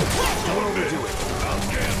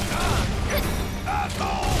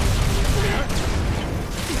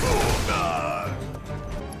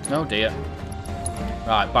 Oh dear.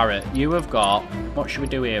 Right, Barrett, you have got. What should we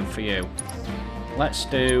do here for you? Let's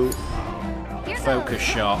do focus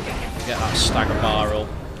shot. Get that stagger barrel.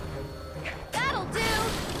 That'll do.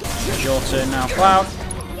 It's your turn now, Cloud.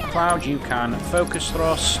 Cloud, you can focus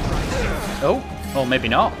thrust. Oh, or maybe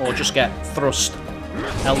not, or just get thrust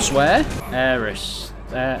elsewhere. Aerith.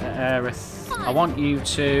 I want you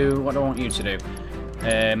to. What do I want you to do?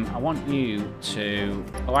 I want you to.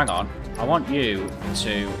 Oh, hang on. I want you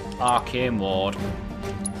to Arcane Ward.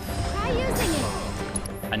 Try using it.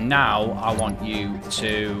 And now I want you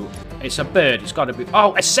to. It's a bird. It's got to be.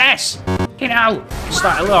 Oh, assess! Get out!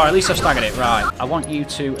 Oh, at least I've staggered it. Right. I want you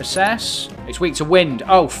to assess. It's weak to wind.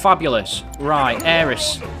 Oh, fabulous. Right.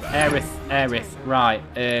 Aerith. Right.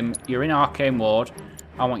 You're in Arcane Ward.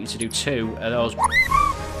 I want you to do 2 of those. Enjoy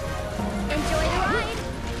the ride.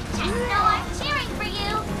 Just know I'm cheering for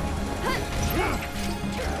you.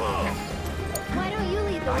 Why don't you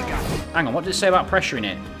lead the way? Hang on. What did it say about pressuring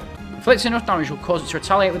it? Inflicts enough damage will cause it to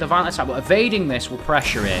retaliate with a violent attack, but evading this will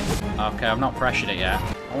pressure it. Okay, I've not pressured it yet.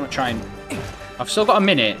 I want to try and. I've still got a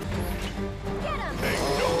minute.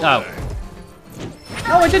 Oh.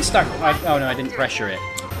 No, I did stack. Oh no, I didn't pressure it.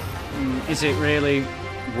 Is it really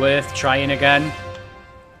worth trying again?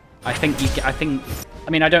 I think. I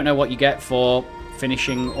mean, I don't know what you get for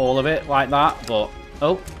finishing all of it like that, but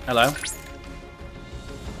oh, hello.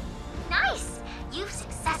 Nice! You've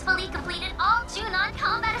successfully completed all Junon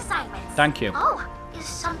combat assignments. Thank you. Oh, is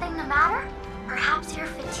something the matter? Perhaps you're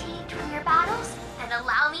fatigued from your battles? Then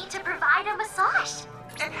allow me to provide a massage.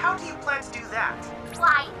 And how do you plan to do that?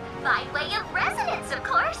 Why, by way of resonance, of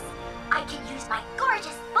course. I can use my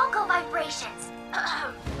gorgeous vocal vibrations.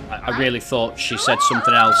 I really thought she said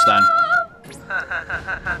something else then.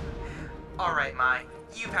 Alright, Mai,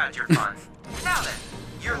 you've had your fun. Now then,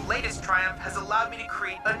 your latest triumph has allowed me to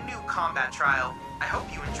create a new combat trial. I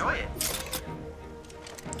hope you enjoy it.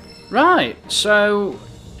 Right, so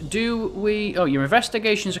do we... Oh, your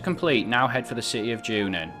investigations are complete. Now head for the city of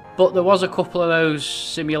Junon. But there was a couple of those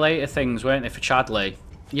simulator things, weren't there, for Chadley?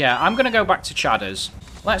 Yeah, I'm going to go back to Chadder's.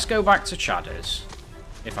 Let's go back to Chadder's,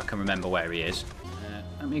 if I can remember where he is.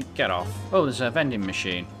 Let me get off. Oh, there's a vending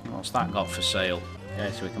machine. What's that got for sale?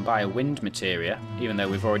 Okay, so we can buy a wind materia, even though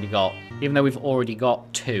we've already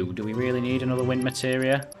got 2. Do we really need another wind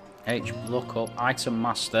materia? H, look up, item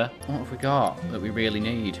master. What have we got that we really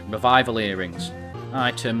need? Revival earrings.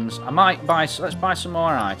 Items. I might buy, let's buy some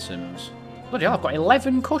more items. Bloody hell, I've got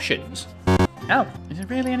 11 cushions. Oh, is there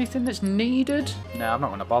really anything that's needed? No, I'm not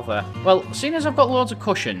going to bother. Well, seeing as I've got loads of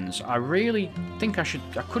cushions, I really think I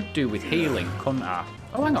could do with healing, couldn't I?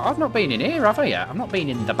 Oh, hang on, I've not been in here, have I yet? I've not been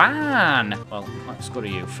in the van. Well, let's go to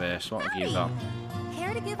you first. What have you got?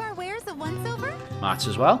 Care to give our wares a once-over? Might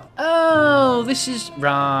as well. Oh, this is...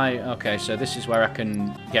 Right, okay, so this is where I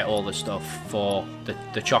can get all the stuff for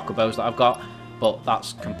the chocobos that I've got. But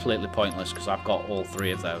that's completely pointless because I've got all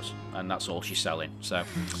 3 of those. And that's all she's selling, so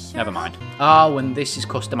never mind. Oh, and this is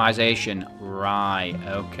customization. Right,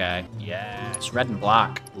 okay. Yes, red and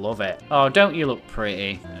black. Love it. Oh, don't you look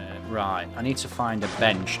pretty? Right, I need to find a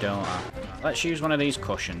bench, don't I? Let's use one of these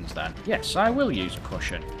cushions then. Yes, I will use a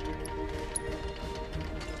cushion.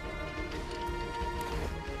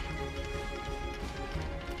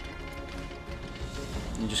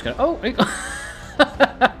 You're just gonna... Oh!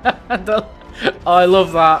 Oh, I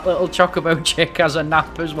love that. Little chocobo chick has a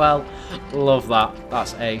nap as well. Love that.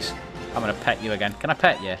 That's ace. I'm going to pet you again. Can I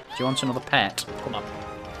pet you? Do you want another pet? Come on.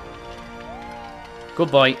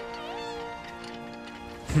 Good boy.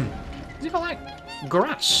 Has he got, like,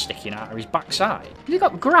 grass sticking out of his backside? Has he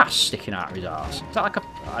got grass sticking out of his arse? Is that like a...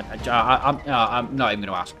 I'm not even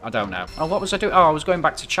going to ask. I don't know. Oh, what was I doing? Oh, I was going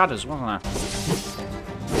back to Chadder's, wasn't I?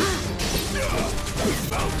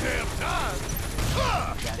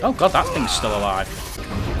 Oh god, that thing's still alive.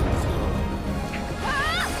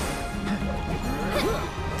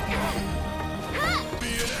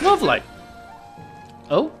 Lovely.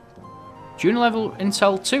 Oh. June level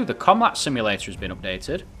Intel 2. The combat simulator has been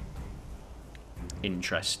updated.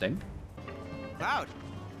 Interesting. Cloud,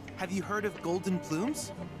 have you heard of golden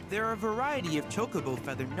plumes? They're a variety of chocobo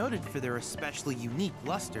feather noted for their especially unique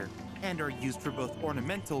luster, and are used for both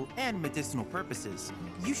ornamental and medicinal purposes.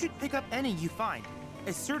 You should pick up any you find,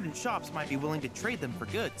 as certain shops might be willing to trade them for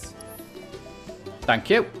goods. Thank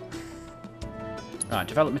you. Right,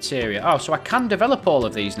 develop materia. Oh, so I can develop all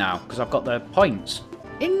of these now, because I've got the points.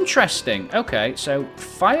 Interesting. Okay, so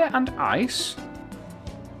fire and ice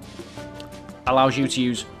allows you to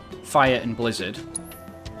use fire and blizzard.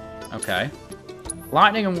 Okay.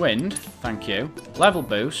 Lightning and wind, thank you. Level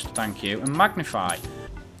boost, thank you. And magnify.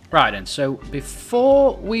 Right then, so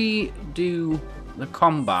before we do the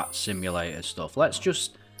combat simulator stuff, let's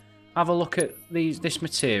just have a look at this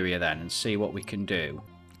materia then and see what we can do.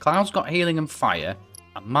 Cloud's got healing and fire.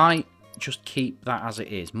 I might just keep that as it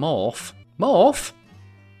is. Morph? Morph?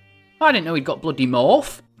 I didn't know he'd got bloody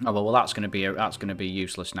morph. Oh well, that's gonna be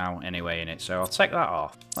useless now anyway, innit? So I'll take that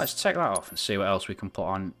off. Let's take that off and see what else we can put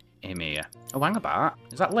on him here. Oh, hang about.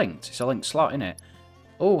 Is that linked? It's a linked slot, innit?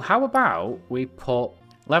 Oh, how about we put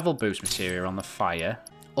level boost materia on the fire?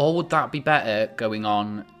 Or would that be better going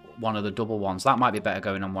on one of the double ones? That might be better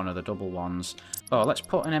going on one of the double ones. Oh, let's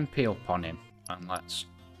put an MP up on him. And let's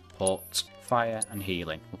put fire and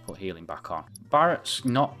healing. We'll put healing back on. Barrett's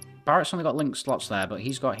only got linked slots there, but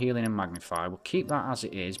he's got healing and magnify. We'll keep that as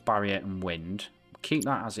it is. Barrier and wind. We'll keep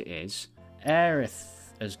that as it is.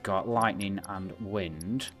 Aerith has got lightning and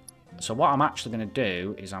wind. So what I'm actually going to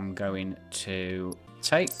do is I'm going to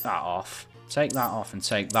take that off, and take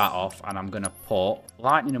that off, and I'm going to put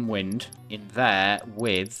lightning and wind in there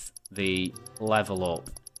with the level up,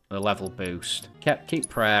 the level boost. Keep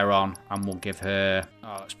prayer on, and we'll give her...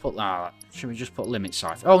 Oh, let's put that... Should we just put limit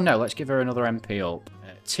size? Oh no, let's give her another MP up.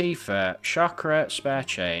 Tifa, chakra, spare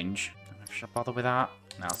change. Should I bother with that?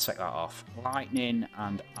 No, I'll take that off. Lightning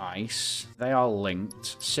and ice. They are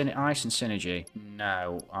linked. Ice and synergy.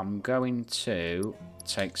 No, I'm going to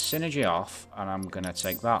take synergy off, and I'm going to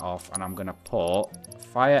take that off, and I'm going to put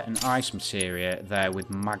fire and ice materia there with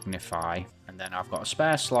magnify. And then I've got a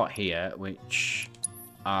spare slot here, which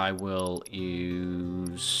I will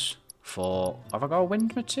use for... Have I got a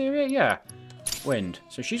wind materia? Yeah. Wind.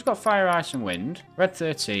 So she's got fire, ice, and wind. Red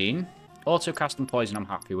 13. Auto cast and poison I'm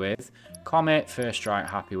happy with. Comet, first strike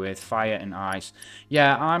happy with. Fire and ice.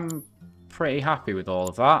 Yeah, I'm pretty happy with all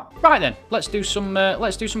of that. Right then, let's do some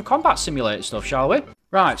combat simulator stuff, shall we?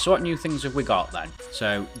 Right, so what new things have we got then?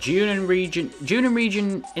 So Junon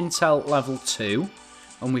region Intel level 2.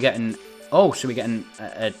 And we're getting so we're getting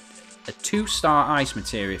a 2-star ice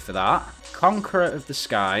materia for that. Conqueror of the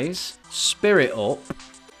Skies. Spirit up.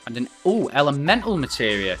 And an elemental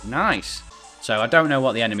materia. Nice. So I don't know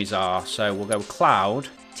what the enemies are. So we'll go Cloud,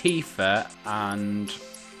 Tifa, and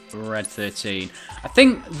Red 13. I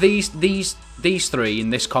think these three in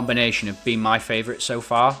this combination have been my favourite so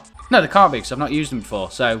far. No, they can't be, because I've not used them before.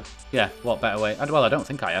 So, yeah, what better way? Well, I don't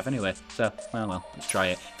think I have anyway. So, well, let's try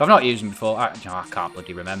it. If I've not used them before, I can't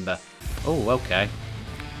bloody remember. Oh, okay.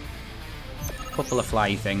 Couple of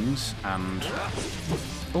fly things, and...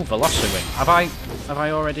 Oh, Velocity. Have I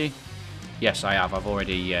already... Yes, I have. I've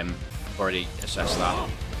already assessed that.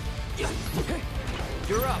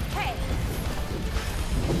 You're up.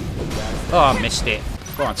 Oh, I missed it.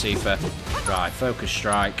 Go on, Tifa. Right, focus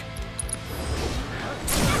strike.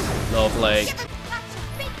 Lovely.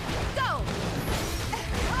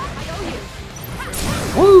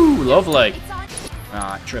 Woo, lovely.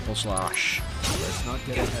 Right, triple slash.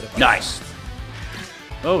 Nice.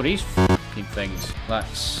 Oh, these fucking things.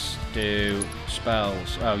 Let's do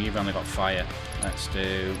spells. Oh, you've only got fire. Let's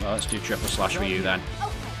do triple slash for you then.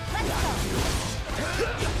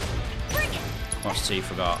 What's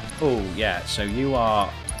Tifa got? Oh, yeah, so you are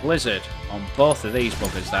Blizzard on both of these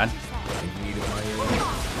buggers then.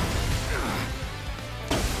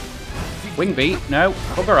 Wing beat, no,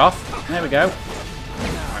 bugger off. There we go.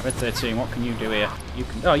 Right, Red 13, what can you do here?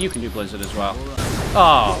 You can do Blizzard as well.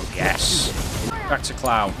 Oh, yes. Back to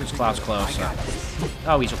Cloud, because Cloud's closer.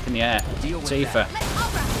 Oh, he's up in the air. Tifa.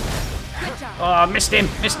 Oh, missed him.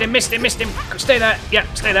 Stay there.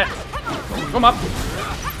 Yeah, stay there. Come up.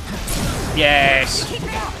 Yes.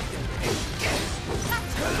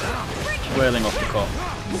 Whirling off the cup.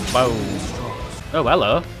 Boom. Oh,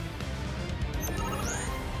 hello.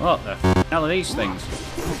 What the hell are these things?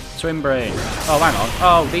 Twin brain. Oh, hang on.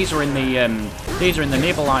 Oh, these are in the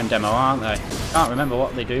Nibelheim demo, aren't they? Can't remember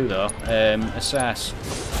what they do though. Assess.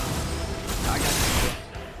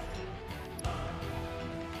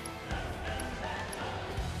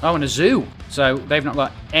 Oh, and a zoo. So they've not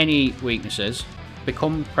got any weaknesses.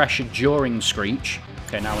 Become pressure during Screech.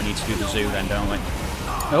 Okay, now we need to do the zoo then, don't we?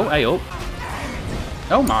 Oh, hey up.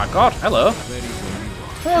 Oh my god, hello.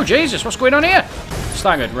 Oh Jesus, what's going on here?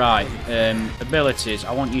 Staggered, right. Abilities,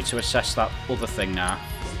 I want you to assess that other thing now.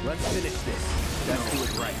 Let's finish this. Let's do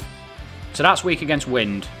it right. So that's weak against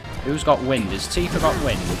wind. Who's got wind? Has Tifa got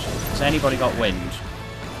wind? Has anybody got wind?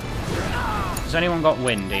 Has anyone got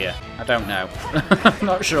wind here? I don't know. I'm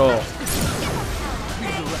not sure.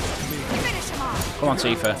 Come on,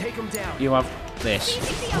 Tifa. You have this.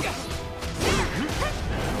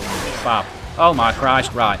 Fab. Oh my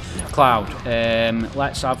Christ. Right. Cloud.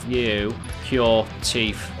 Let's have you cure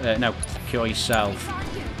Tifa. No, cure yourself.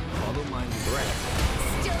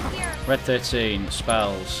 Red 13.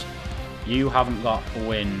 Spells. You haven't got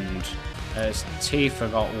wind. Has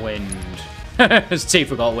Tifa got wind? Has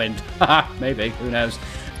Tifa got wind? Maybe. Who knows?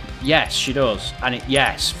 Yes, she does. And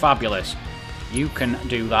yes, fabulous. You can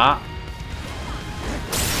do that.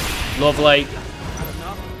 Lovely.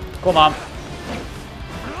 Come on.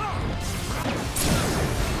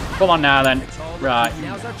 Come on now then. Right.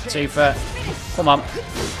 Tifa. Come on.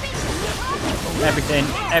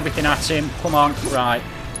 Everything at him. Come on. Right.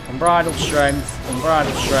 Unbridled strength.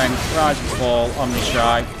 Unbridled strength. Rise and fall. Omni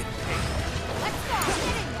strike.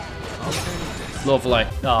 Lovely.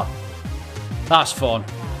 Oh. That's fun.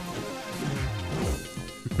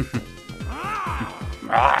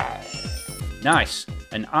 Nice.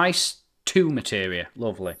 An Ice 2 materia.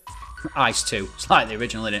 Lovely. Ice 2. It's like the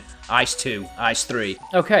original, isn't it? Ice 2. Ice 3.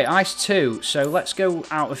 Okay, Ice 2. So let's go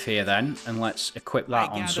out of here then, and let's equip that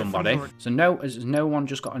on somebody. So has no one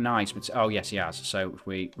just got an ice material? Oh, yes, he has. So if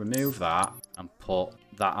we remove that and put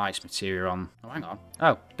that ice material on... Oh, hang on.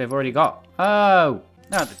 Oh, they've already got... Oh!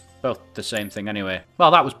 No, they're both the same thing anyway.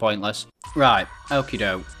 Well, that was pointless. Right. Okie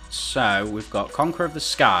doke. So we've got Conqueror of the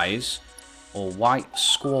Skies or White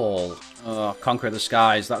Squall. Oh, Conqueror of the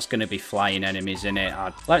Skies, that's going to be flying enemies, in it.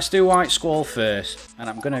 Let's do White Squall first, and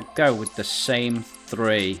I'm going to go with the same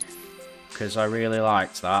 3, because I really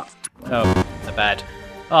liked that. Oh, the bed.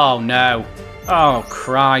 Oh, no. Oh,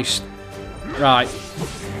 Christ. Right.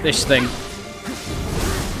 This thing.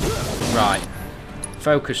 Right.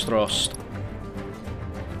 Focus thrust.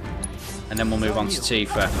 And then we'll move on to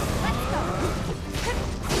Tifa.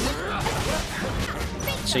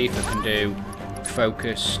 Tifa can do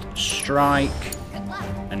focused strike,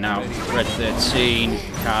 and now Red 13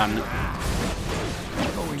 can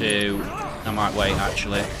do... I might wait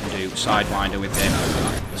actually and do Sidewinder with him.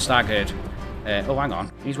 Staggered. Oh, hang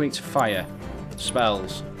on. He's weak to fire.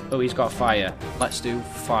 Spells. Oh, he's got fire. Let's do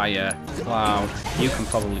fire. Cloud. You can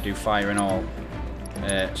probably do fire and all.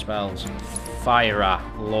 Spells. Fire.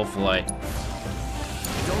 Lovely.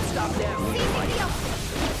 Don't stop now.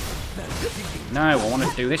 No, I want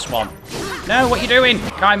to do this one. No, what are you doing?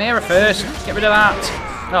 Chimera first. Get rid of that.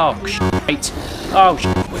 Oh, shit. Oh,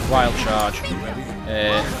 shit. With Wild Charge.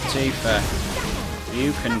 Tifa.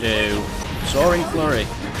 You can do Soaring Flurry.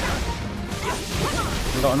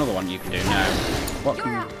 We've got another one you can do now. What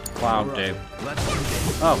can Cloud do?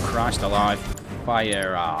 Oh, Christ alive.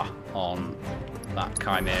 Fire on that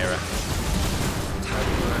Chimera.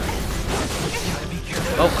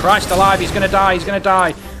 Oh, Christ alive, he's gonna die, he's gonna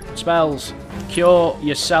die. Spells. Cure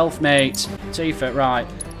yourself, mate. Tifa, right.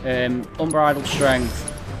 Unbridled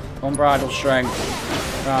strength. Unbridled strength.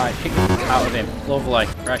 Right, kick out of him. Lovely.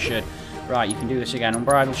 Pressured. Right, you can do this again.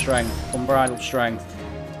 Unbridled strength. Unbridled strength.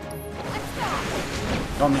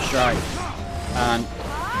 Dominant strike. And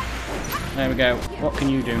there we go. What can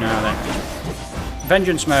you do now then?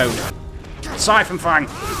 Vengeance mode. Siphon Fang.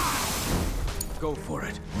 Go for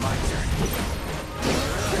it. My turn.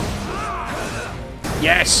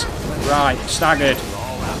 Yes. Right. Staggered.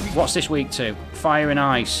 What's this weak to? Fire and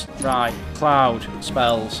ice. Right. Cloud.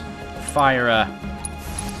 Spells. Fire.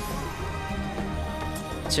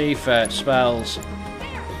 Tifa. Spells.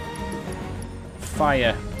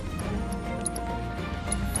 Fire.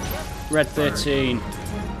 Red 13.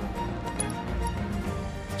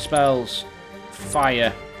 Spells.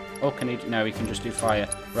 Fire. Oh, can he? No, he can just do fire.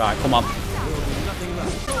 Right, come on.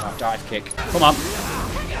 Oh, dive kick. Come on.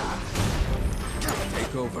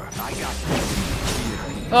 Take over.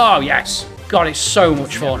 Oh, yes. God, it's so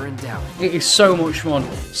much fun. It is so much fun.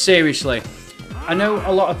 Seriously. I know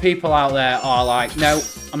a lot of people out there are like, no,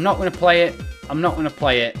 I'm not going to play it. I'm not going to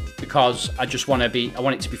play it because I just want it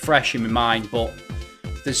to be fresh in my mind. But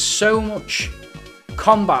there's so much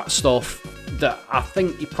combat stuff that I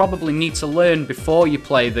think you probably need to learn before you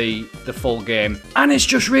play the full game. And it's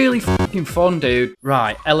just really fucking fun, dude.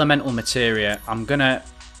 Right, elemental materia. I'm gonna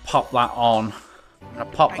pop that on. I'm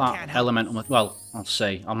gonna pop that elemental. Well, I'll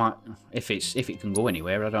see. I might, if it can go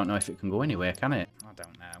anywhere. I don't know if it can go anywhere, can it? I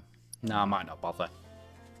don't know. No, I might not bother.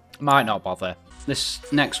 Might not bother. This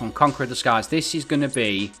next one, Conqueror of the Skies. This is gonna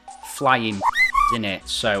be flying in it.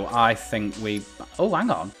 So I think we... Oh, hang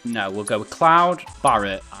on. No, we'll go with Cloud,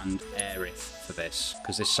 Barret, and Aerith for this,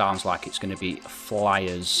 because this sounds like it's going to be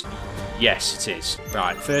flyers. Yes, it is.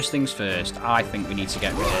 Right, first things first, I think we need to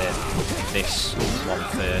get rid of this one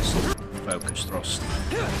first. Focus thrust.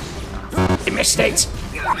 You missed it!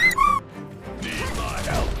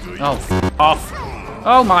 Oh, f off.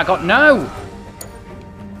 Oh my god, no!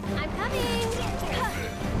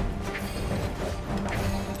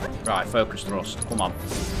 Right, focus thrust. Come on.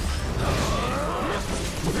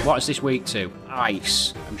 What is this weak to?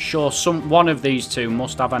 Ice. I'm sure one of these two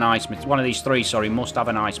must have an ice... One of these three, sorry, must have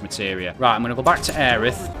an ice materia. Right, I'm going to go back to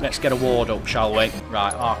Aerith. Let's get a ward up, shall we?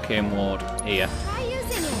 Right, arcane ward. Here.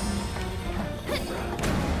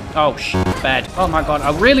 Oh, shit, bed. Oh my god,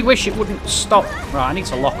 I really wish it wouldn't stop. Right, I need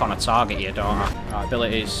to lock on a target here, don't I? Right,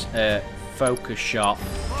 abilities. Focus shot.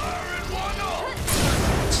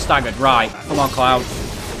 Staggered. Right, come on, Cloud.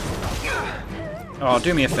 Oh,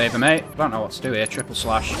 do me a favour, mate. I don't know what to do here. Triple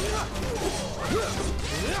slash.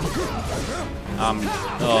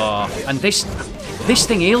 Oh, and this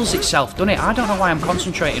thing heals itself, doesn't it? I don't know why I'm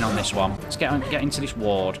concentrating on this one. Let's get into this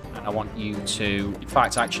ward. And I want you to... In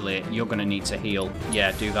fact, actually, you're going to need to heal.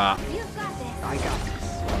 Yeah, do that.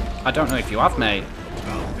 I don't know if you have, mate.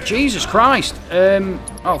 Jesus Christ.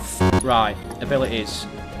 Oh, right. Abilities.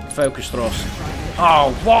 Focus thrust.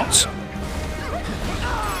 Oh, what?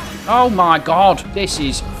 Oh my god, this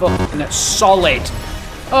is fucking solid.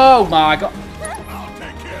 Oh my god.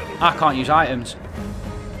 I can't use items.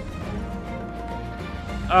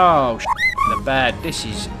 Oh, the bed. This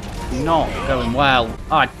is not going well.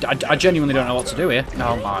 I genuinely don't know what to do here.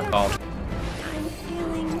 Oh my god. I'm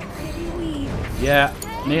feeling pretty weak. Yeah,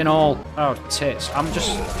 me and all. Oh, tits.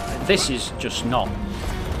 This is just not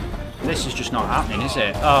happening, is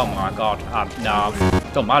it? Oh my god. No,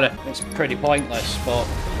 don't matter. It's pretty pointless, but...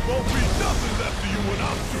 Won't be nothing left for you when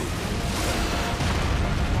I'm through.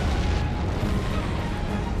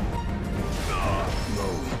 No,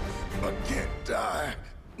 I can't die.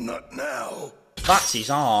 Not now. That is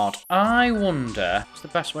hard. I wonder what's the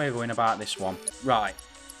best way of going about this one. Right.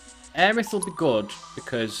 Aerith will be good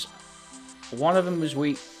because one of them was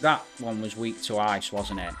weak. That one was weak to ice,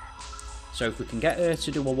 wasn't it? So if we can get her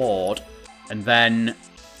to do a ward, and then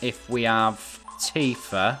if we have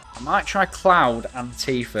Tifa, I might try Cloud and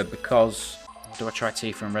Tifa because... Do I try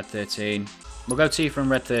Tifa and Red 13? We'll go Tifa and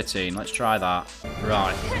Red 13. Let's try that.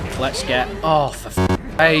 Right. Let's get... Oh, for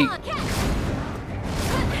f***ing...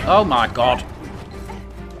 Oh my god.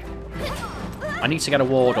 I need to get a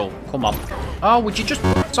ward up. Come on. Oh, would you just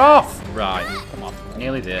put it off? Right. Come on.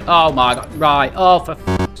 Nearly there. Oh my god. Right. Oh, for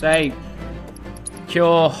f***ing sake.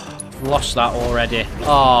 Cure. I've lost that already.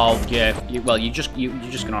 Oh, yeah. Well, you're just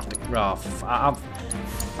gonna have to... Oh, I've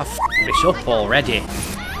f***ed this up already.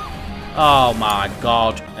 Oh my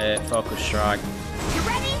god. Focus strike.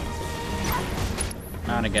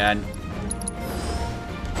 And again.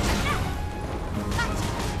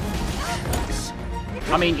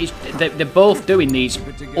 I mean, they're both doing these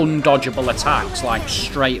undodgeable attacks, like,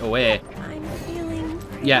 straight away. I'm feeling...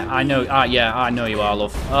 Yeah, I know. Yeah, I know you are,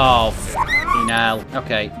 love. Oh, f***ing hell.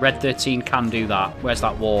 Okay, Red 13 can do that. Where's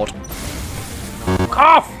that ward?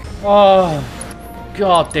 Cough! Oh,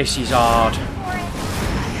 God, this is hard.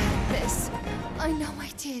 This. I know I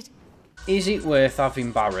did. Is it worth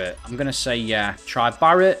having Barret? I'm going to say yeah. Try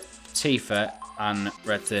Barret, Tifa, and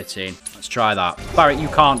Red 13. Let's try that. Barret, you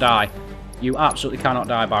can't die. You absolutely cannot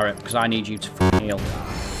die, Barret, because I need you to f***ing heal.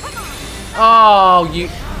 Oh, you...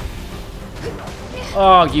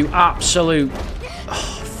 Oh, you absolute...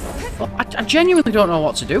 Oh, I genuinely don't know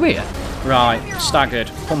what to do here. Right,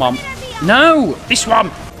 staggered. Come on. No! This one!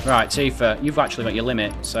 Right, Tifa, you've actually got your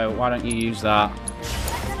limit, so why don't you use that?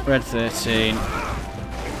 Red 13.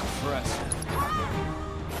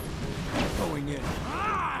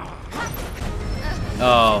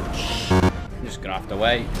 Oh, I'm just gonna have to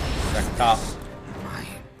wait. My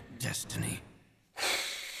destiny.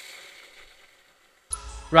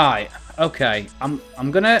 Right, okay. I'm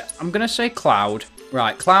gonna say Cloud.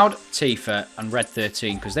 Right, Cloud, Tifa, and Red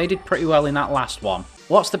 13, because they did pretty well in that last one.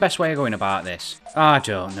 What's the best way of going about this? I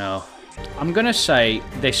don't know. I'm gonna say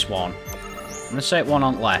this one. I'm gonna say it one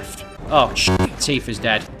on left. Oh, shit, Tifa's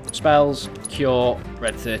dead. Spells, Cure,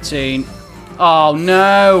 Red 13. Oh,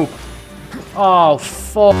 no! Oh,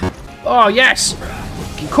 fuck. Oh, yes!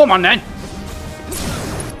 Come on, then!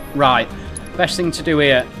 Right. Best thing to do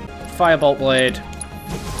here. Firebolt Blade.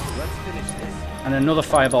 And another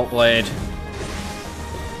Firebolt Blade.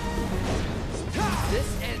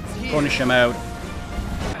 Punisher mode.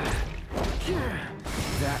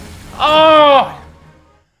 Oh!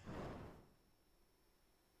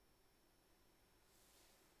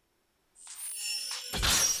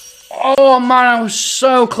 Oh, man, I was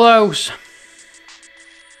so close.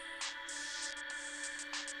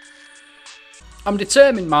 I'm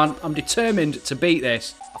determined, man. I'm determined to beat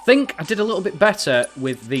this. I think I did a little bit better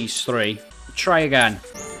with these three. Try again.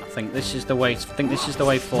 I think this is the way. This is the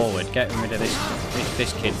way forward. Get rid of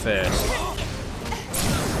this kid first.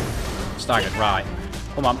 Staggered, right?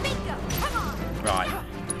 Come on. Right.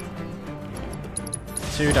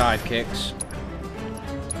 2 dive kicks.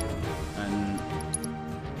 And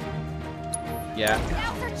yeah.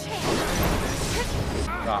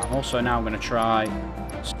 Right. Also now I'm going to try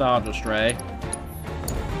Stardust Ray.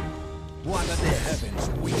 What the heavens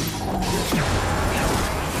we...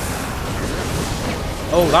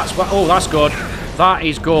 Oh, that's good. That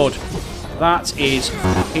is good. That is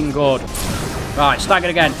fucking good. Right,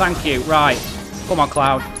 staggered again. Thank you. Right, come on,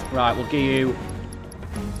 Cloud. Right, we'll give you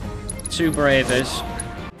 2 Bravers.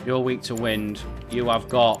 You're weak to wind. You have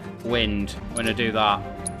got wind. I'm gonna do that.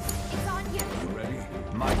 You ready?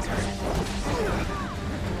 My turn.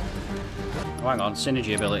 Oh, hang on,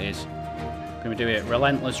 synergy abilities. Can we do it?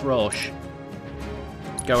 Relentless Rush.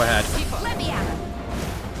 Go ahead.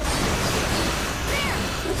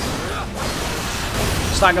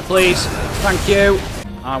 Stagger, please. Thank you.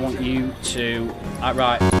 I want you to...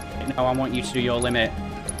 right. No, I want you to do your limit.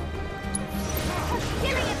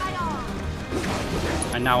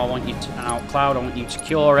 And now I want you to... Now, Cloud, I want you to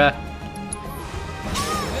cure her.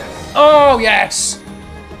 Oh, yes!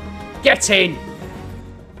 Get in!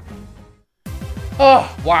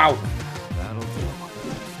 Oh, wow.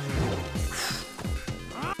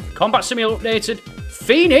 Combat Simulator updated.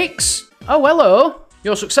 Phoenix? Oh, hello.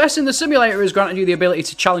 Your success in the simulator has granted you the ability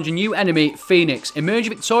to challenge a new enemy, Phoenix. Emerge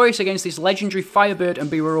victorious against this legendary Firebird and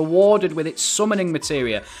be rewarded with its summoning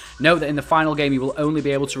materia. Note that in the final game you will only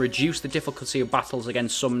be able to reduce the difficulty of battles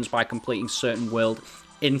against summons by completing certain world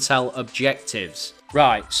intel objectives.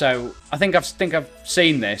 Right, so I think I've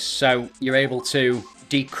seen this. So you're able to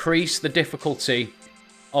decrease the difficulty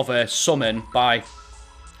of a summon by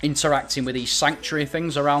interacting with these sanctuary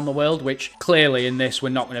things around the world, which clearly in this we're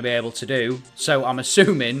not going to be able to do. So I'm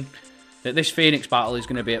assuming that this Phoenix battle is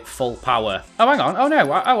going to be at full power. Oh, hang on. Oh,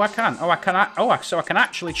 no. I can. So I can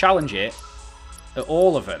actually challenge it at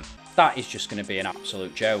all of them. That is just going to be an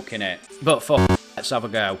absolute joke, innit? But fuck, let's have a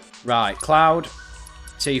go. Right, Cloud,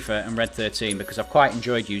 Tifa, and Red 13, because I've quite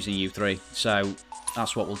enjoyed using you three. So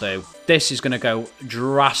that's what we'll do. This is going to go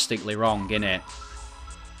drastically wrong, innit?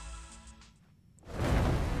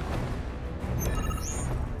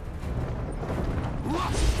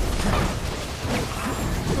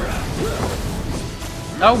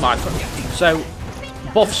 Oh my god. So,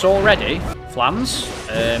 buffs already. Flams.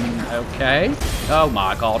 Okay. Oh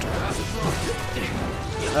my god.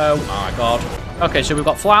 Oh my god. Okay, so we've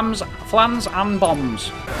got flams and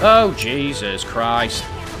bombs. Oh, Jesus Christ.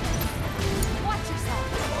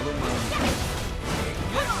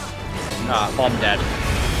 Ah, bomb dead.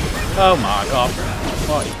 Oh my god.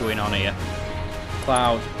 What is going on here?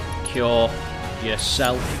 Cloud, cure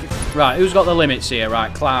yourself. Right, who's got the limits here?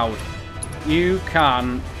 Right, Cloud. You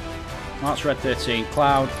can... That's red 13.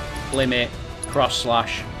 Cloud, limit, cross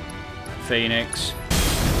slash, Phoenix.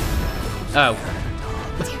 Oh.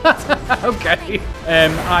 Okay.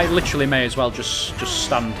 I literally may as well just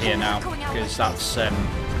stand here now, because that's that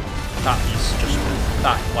is just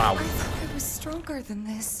that. Wow. I thought it was stronger than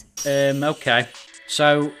this. Okay.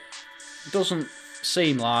 So it doesn't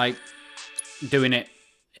seem like doing it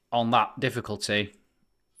on that difficulty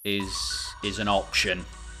is an option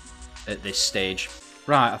at this stage.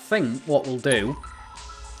 Right. I think what we'll do,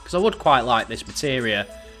 because I would quite like this materia.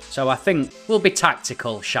 So I think we'll be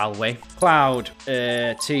tactical, shall we? Cloud,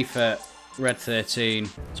 Tifa, red 13.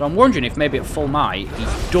 So I'm wondering if maybe at full might he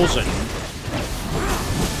doesn't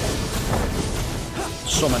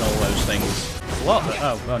summon all those things. What?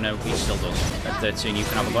 Oh no, he still does. Red 13, you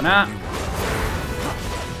can have a gun at.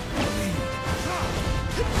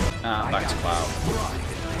 Ah, back to Cloud.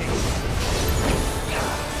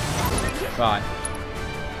 Right.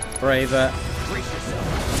 Braver.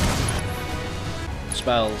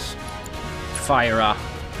 Spells. Fire.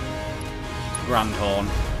 Grand Horn.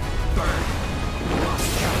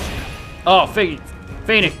 Oh,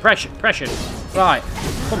 Phoenix, pressure. Right,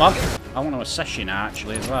 come on. I want to assess you now,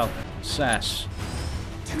 actually, as well. Assess.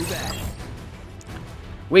 Too bad.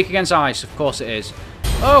 Weak against ice, of course it is.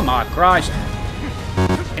 Oh my Christ.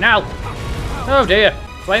 Hell. Oh dear.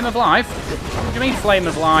 Flame of Life? What do you mean, Flame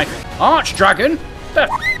of Life? Archdragon? The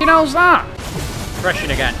f***ing hell's that?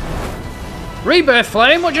 Pressure again. Rebirth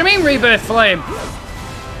Flame? What do you mean, Rebirth Flame?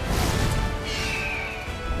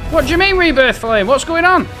 What do you mean, Rebirth Flame? What's going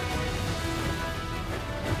on?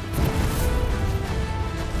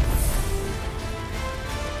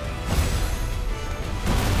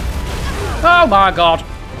 Oh my god.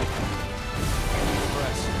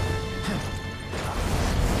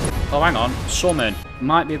 Oh, hang on. Summon.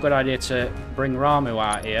 Might be a good idea to bring Ramu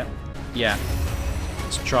out here. Yeah.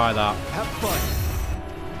 Let's try that. Have fun.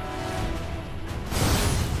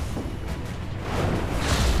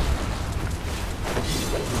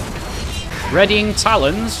 Readying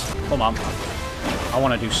Talons. Come on. I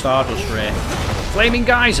want to do Stardust Ray. Flaming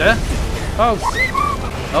Geyser. Oh.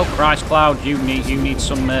 Oh Christ, Cloud. You need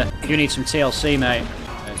some TLC, mate.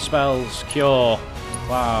 Spells. Cure.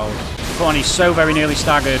 Wow. Come on, he's so very nearly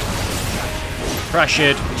staggered.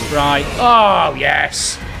 Pressured. Right. Oh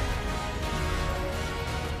yes.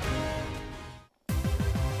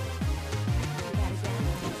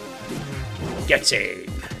 Get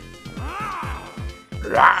in.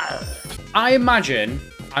 I imagine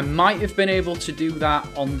I might have been able to do that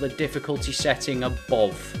on the difficulty setting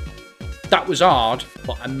above. That was hard,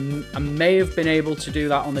 but I may have been able to do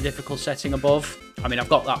that on the difficult setting above. I mean, I've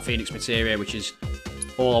got that Phoenix materia, which is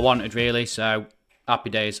all I wanted, really, so happy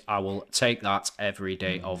days. I will take that every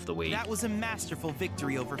day of the week. That was a masterful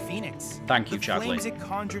victory over Phoenix. Thank you, The Chadley. flames it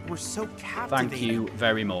conjured were so captivating. Thank you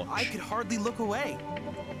very much. I could hardly look away.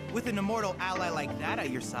 With an immortal ally like that at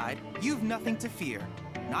your side, you've nothing to fear.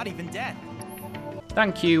 Not even death.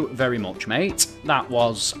 Thank you very much, mate. That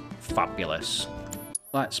was fabulous.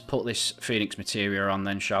 Let's put this Phoenix materia on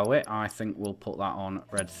then, shall we? I think we'll put that on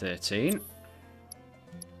red 13.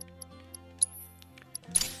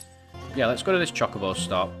 Yeah, let's go to this Chocobo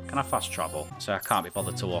stop. Can I fast travel? So I can't be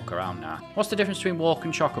bothered to walk around now. What's the difference between walk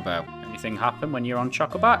and Chocobo? Anything happen when you're on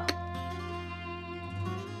Chocoback?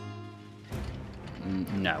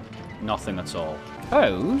 No, nothing at all.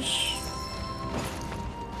 Suppose...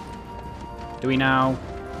 Do we now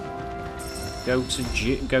go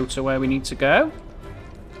to where we need to go?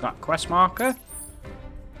 That quest marker?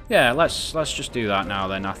 Yeah, let's just do that now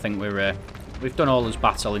then. I think we've done all this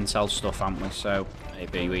battle intel stuff, haven't we? So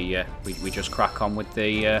maybe we just crack on with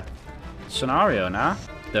the scenario now.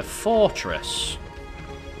 The fortress.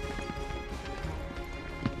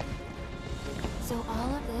 So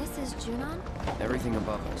all of this is Junon? Everything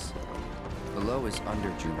above us. Below is under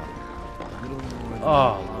Junon. A little more than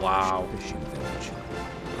Oh wow. fishing village.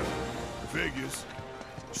 Figures.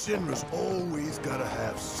 Shinra's always gotta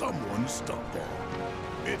have someone to stop that.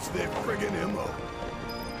 It's their friggin' MO.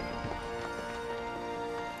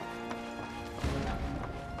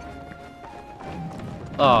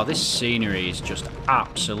 Oh, this scenery is just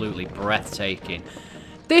absolutely breathtaking.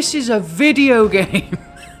 This is a video game.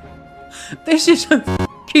 This is a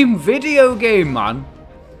fucking video game, man.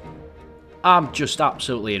 I'm just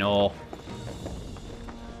absolutely in awe.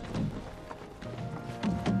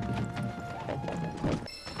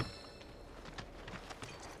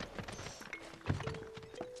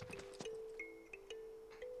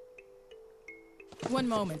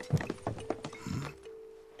 moment.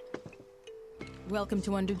 Welcome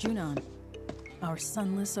to Under Junon, our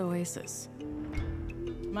sunless oasis.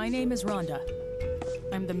 My name is Rhonda.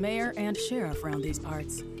 I'm the mayor and sheriff around these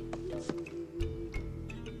parts.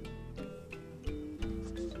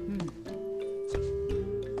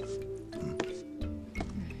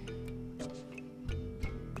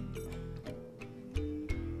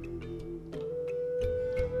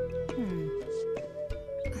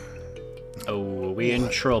 Oh, are we in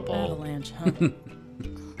trouble? Avalanche, huh?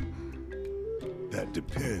 That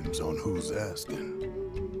depends on who's asking.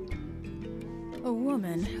 A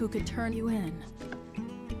woman who could turn you in.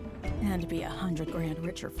 And be 100 grand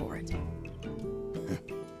richer for it.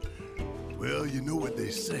 Well, you know what they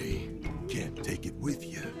say. Can't take it with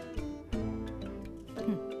you.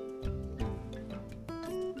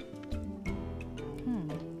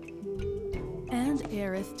 And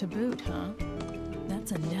Aerith to boot, huh?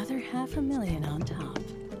 That's another $500,000 on top.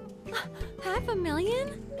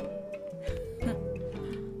 $500,000?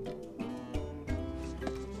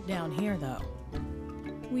 Down here, though,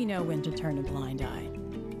 we know when to turn a blind eye.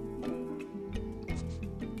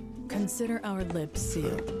 Consider our lips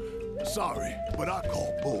sealed. Sorry, but I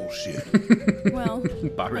call bullshit. Well,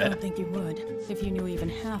 Barrett. I don't think you would if you knew even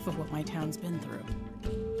half of what my town's been through.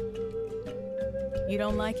 You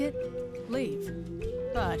don't like it? Leave.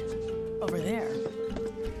 But over there,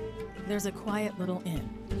 there's a quiet little inn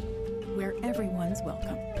where everyone's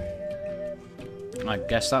welcome. I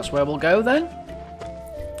guess that's where we'll go then.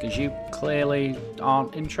 Because you clearly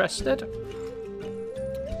aren't interested.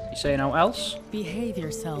 You saying out else? Behave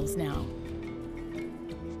yourselves now.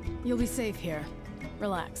 You'll be safe here.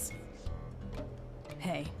 Relax.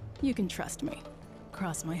 Hey, you can trust me.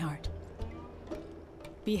 Cross my heart.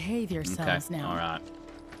 Behave yourselves now. Alright.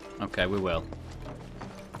 Okay, we will.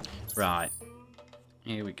 Right.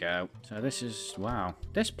 Here we go. So this is... Wow.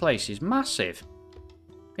 This place is massive.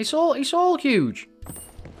 It's all huge.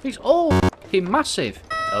 It's all fucking massive.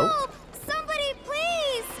 Oh. Help! Somebody,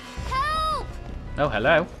 please! Help! Oh,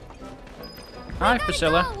 hello. Hi,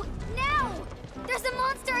 Priscilla. Go. Now! There's a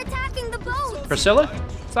monster attacking the boat! Priscilla?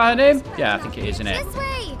 Is that her name? Yeah, I think it is, isn't it? This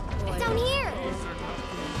way! Down here!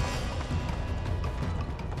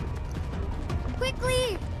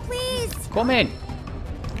 Quickly! Please! Come in.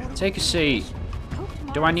 Take a seat.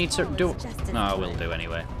 Do I need to do... No, I will do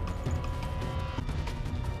anyway.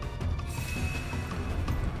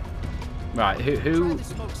 Right, who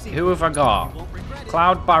have I got?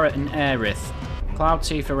 Cloud, Barrett, and Aerith. Cloud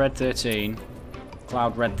Tifa, Red 13.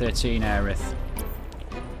 Cloud, Red 13, Aerith.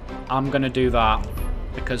 I'm gonna do that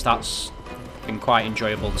because that's been quite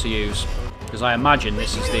enjoyable to use. Because I imagine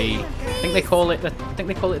this is the... I think they call it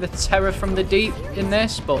the Terror from the Deep in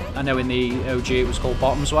this, but I know in the OG it was called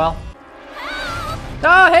Bottomswell.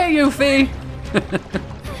 Ah, hey, Yuffie!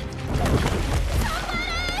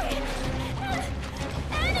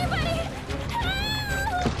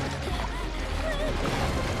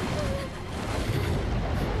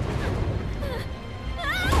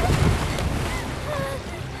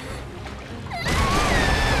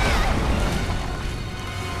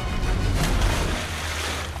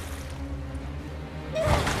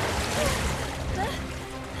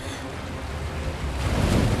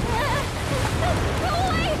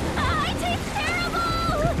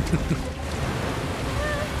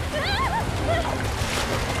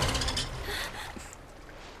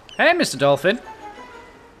 Hey, Mr. Dolphin.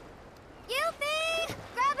 Yuffie!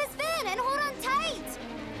 Grab his fin and hold on tight!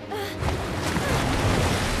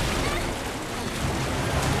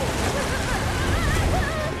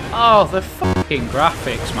 Oh, the fucking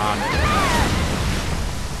graphics, man.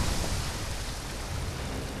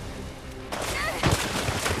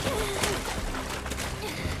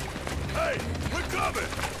 Hey, we're coming!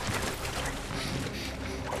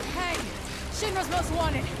 Hey! Shinra's most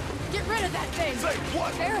wanted! Get rid of that thing! Say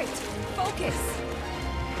what? Barrett, focus!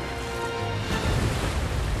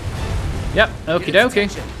 Yep, okie dokie.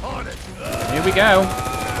 On it! Here we go.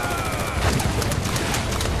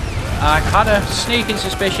 I had a sneaking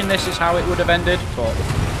suspicion this is how it would have ended, but...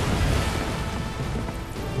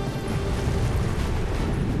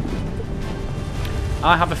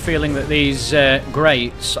 I have a feeling that these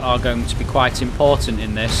grates are going to be quite important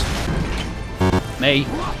in this. Me.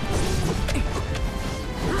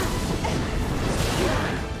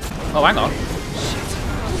 Oh, hang on.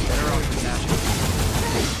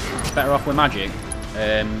 Better off with magic.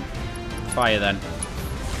 Fire then.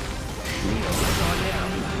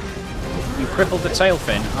 You crippled the tail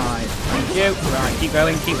fin. Alright, thank you. Right, keep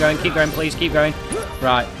going, please, keep going.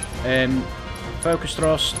 Right, focus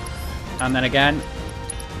thrust. And then again.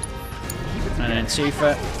 And then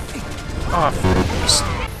Tifa. Oh,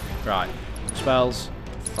 right. Spells.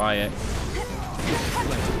 Fire.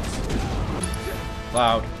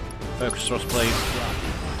 Cloud. Focus thrust, please.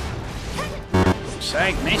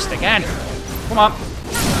 Sake, missed again. Come on.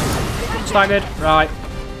 Staggered. Right.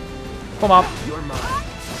 Come on.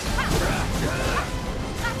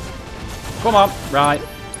 Come on. Right.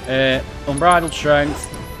 Unbridled strength.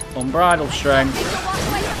 Unbridled strength.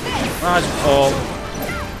 Rise and fall.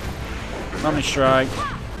 Omni strike.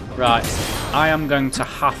 Right. I am going to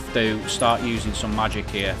have to start using some magic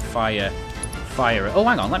here. Fire. Fire. Oh,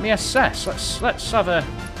 hang on. Let me assess. Let's have a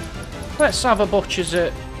butcher's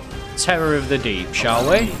at Terror of the Deep, shall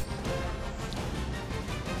we?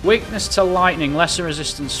 Weakness to lightning, lesser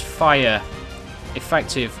resistance fire,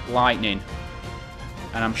 effective lightning.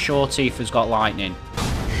 And I'm sure Tifa's got lightning.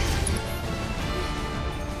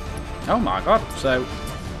 Oh my god, so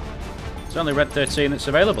it's only Red 13 that's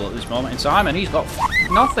available at this moment in time, and he's got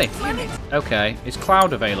nothing. Okay, is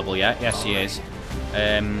Cloud available yet? Yes, he is.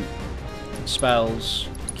 Spells,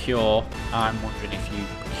 cure. I'm wondering if you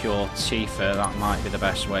cure Tifa, that might be the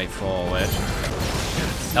best way forward.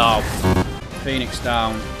 Oh, Phoenix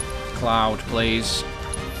down. Cloud, please.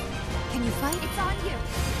 Can you fight? It's on you.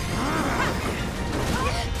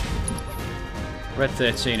 Red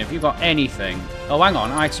 13, have you got anything? Oh, hang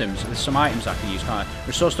on, items. There's some items I can use, can't I?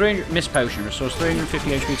 Restores 300, Mist Potion, restores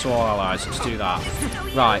 350 HP to all allies. Let's do that.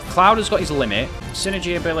 Right, Cloud has got his limit.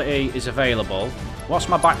 Synergy ability is available. What's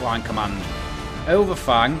my backline command?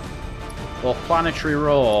 Overfang or Planetary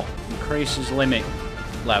Roar increases limit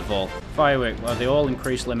level. Firework, well, they all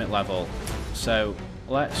increase limit level. So,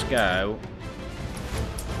 let's go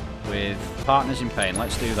with Partners in Pain.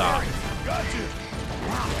 Let's do that. Go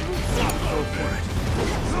for it.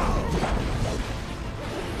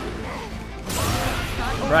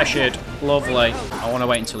 Pressured. Lovely. I want to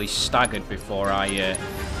wait until he's staggered before I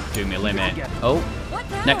do my limit. Oh,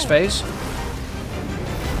 next phase.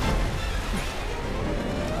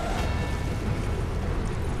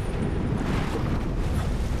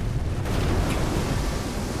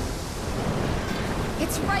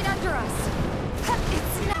 It's right under us.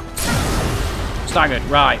 It's not. Staggered.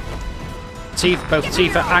 Right. Both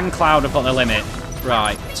Tifa and Cloud have got the limit.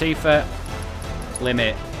 Right. Tifa,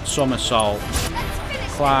 limit. Somersault.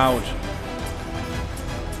 Cloud.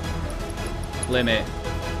 Limit.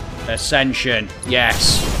 Ascension.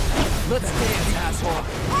 Yes. Let's dance, asshole.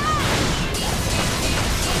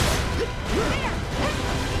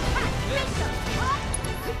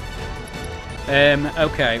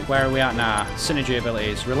 Okay, where are we at now? Synergy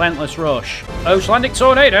abilities. Relentless Rush. Oceanic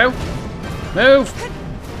Tornado. Move.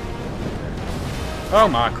 Oh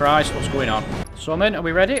my Christ, what's going on? Summon, are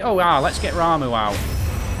we ready? Oh, let's get Ramu out.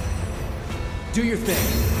 Do your thing.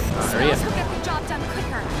 Spells will get the job done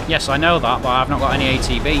quicker. Yes, I know that, but I've not got any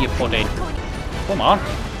ATB, you pudding. Come on.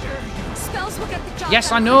 Spells will get the job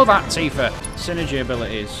Yes, I done know that, Tifa. Synergy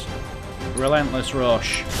abilities. Relentless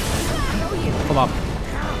Rush. Come on.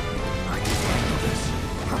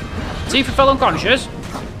 Tifa fell unconscious?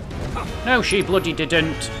 No, she bloody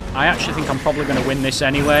didn't. I actually think I'm probably going to win this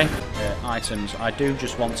anyway. Items. I do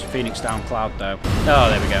just want to Phoenix down Cloud, though. Oh,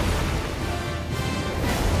 there we go.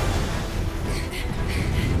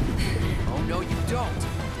 Oh, no, you don't.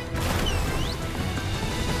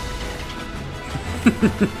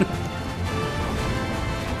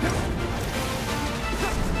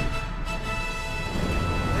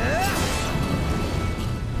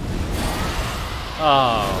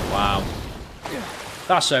 Oh, wow.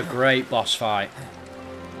 That's a great boss fight.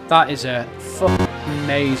 That is a fucking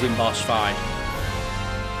amazing boss fight.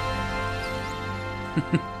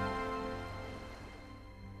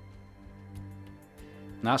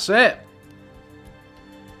 That's it.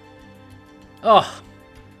 Oh.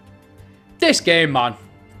 This game, man.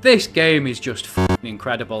 This game is just fucking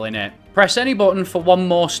incredible, innit? Press any button for one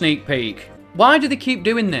more sneak peek. Why do they keep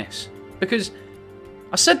doing this? Because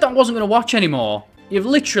I said that I wasn't going to watch anymore. You've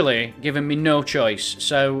literally given me no choice,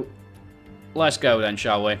 so let's go then,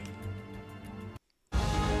 shall we?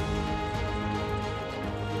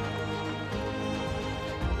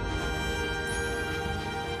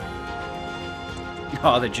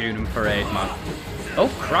 Oh, the Junon parade, man. Oh,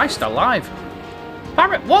 Christ alive.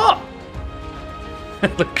 Parrot, what?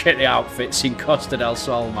 Look at the outfits in Costa del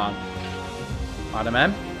Sol, man. Madam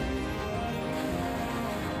M.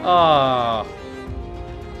 Oh.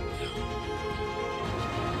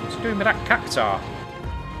 What's he doing with that cactar?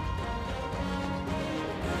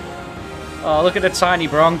 Oh, look at the tiny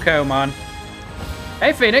Bronco, man.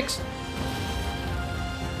 Hey, Phoenix.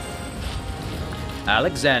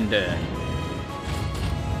 Alexander.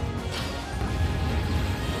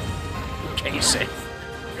 Okay, safe.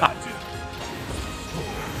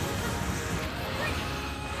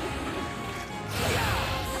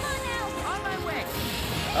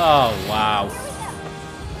 Oh, wow.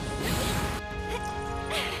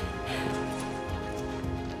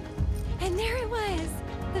 And there it was.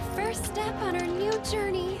 The first step on our new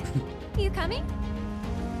journey. You coming?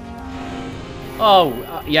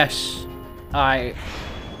 Oh, yes. I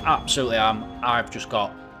absolutely am. I've just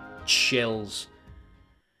got chills.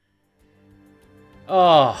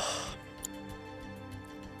 Oh.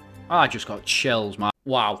 I just got chills, man.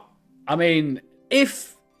 Wow. I mean,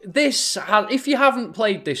 if you haven't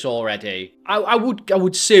played this already, I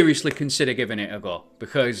would seriously consider giving it a go,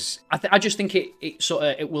 because I just think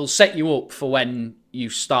it will set you up for when you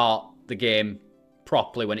start the game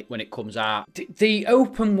properly when it comes out. The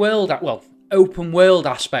open world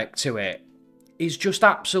aspect to it is just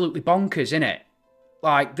absolutely bonkers, isn't it?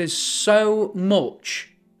 Like, there's so much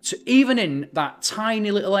to, even in that tiny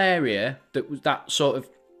little area, that sort of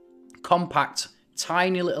compact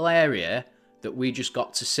tiny little area that we just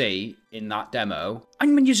got to see in that demo.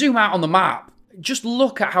 And when you zoom out on the map, just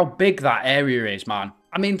look at how big that area is, man.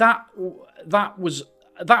 I mean, that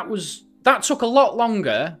took a lot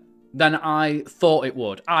longer than I thought it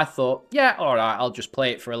would. I thought, yeah, all right, I'll just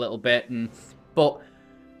play it for a little bit, but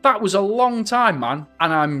that was a long time, man,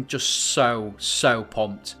 and I'm just so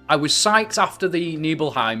pumped. I was psyched after the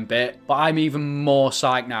Nibelheim bit, but I'm even more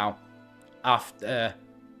psyched now.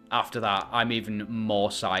 After that, I'm even more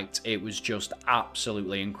psyched. It was just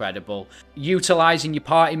absolutely incredible. Utilising your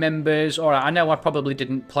party members. Alright, I know I probably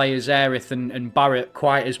didn't play as Aerith and Barrett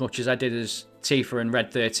quite as much as I did as Tifa and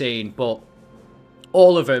Red 13, but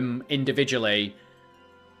all of them individually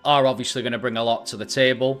are obviously going to bring a lot to the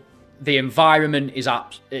table. The environment is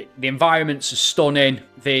the environments are stunning.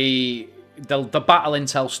 The battle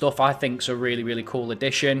intel stuff I think is a really cool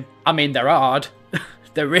addition. I mean, they're hard.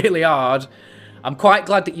 They're really hard. I'm quite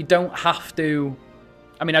glad that you don't have to...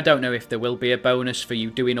 I mean, I don't know if there will be a bonus for you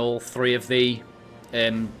doing all 3 of the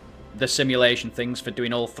simulation things, for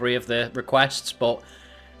doing all 3 of the requests, but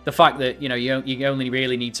the fact that, you know, you only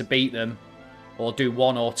really need to beat them or do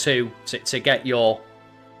 1 or 2 to get your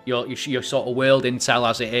sort of world intel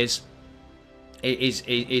as it is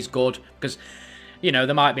good, because, you know,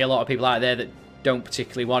 there might be a lot of people out there that don't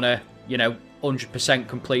particularly want to, you know, 100%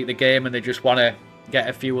 complete the game, and they just want to get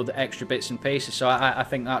a few other extra bits and pieces. So I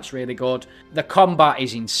think that's really good. The combat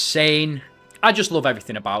is insane. I just love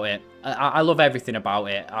everything about it. I love everything about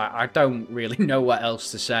it. I don't really know what else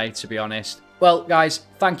to say, to be honest. Well, guys,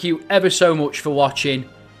 thank you ever so much for watching.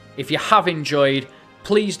 If you have enjoyed,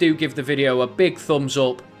 please do give the video a big thumbs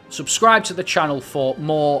up. Subscribe to the channel for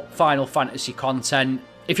more Final Fantasy content.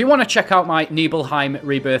 If you want to check out my Nibelheim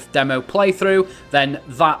Rebirth demo playthrough, then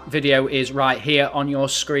that video is right here on your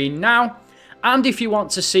screen now. And if you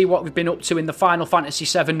want to see what we've been up to in the Final Fantasy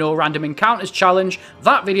VII No Random Encounters Challenge,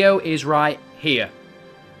 that video is right here.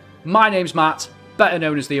 My name's Matt, better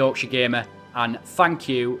known as the Yorkshire Gamer, and thank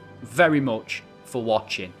you very much for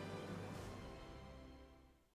watching.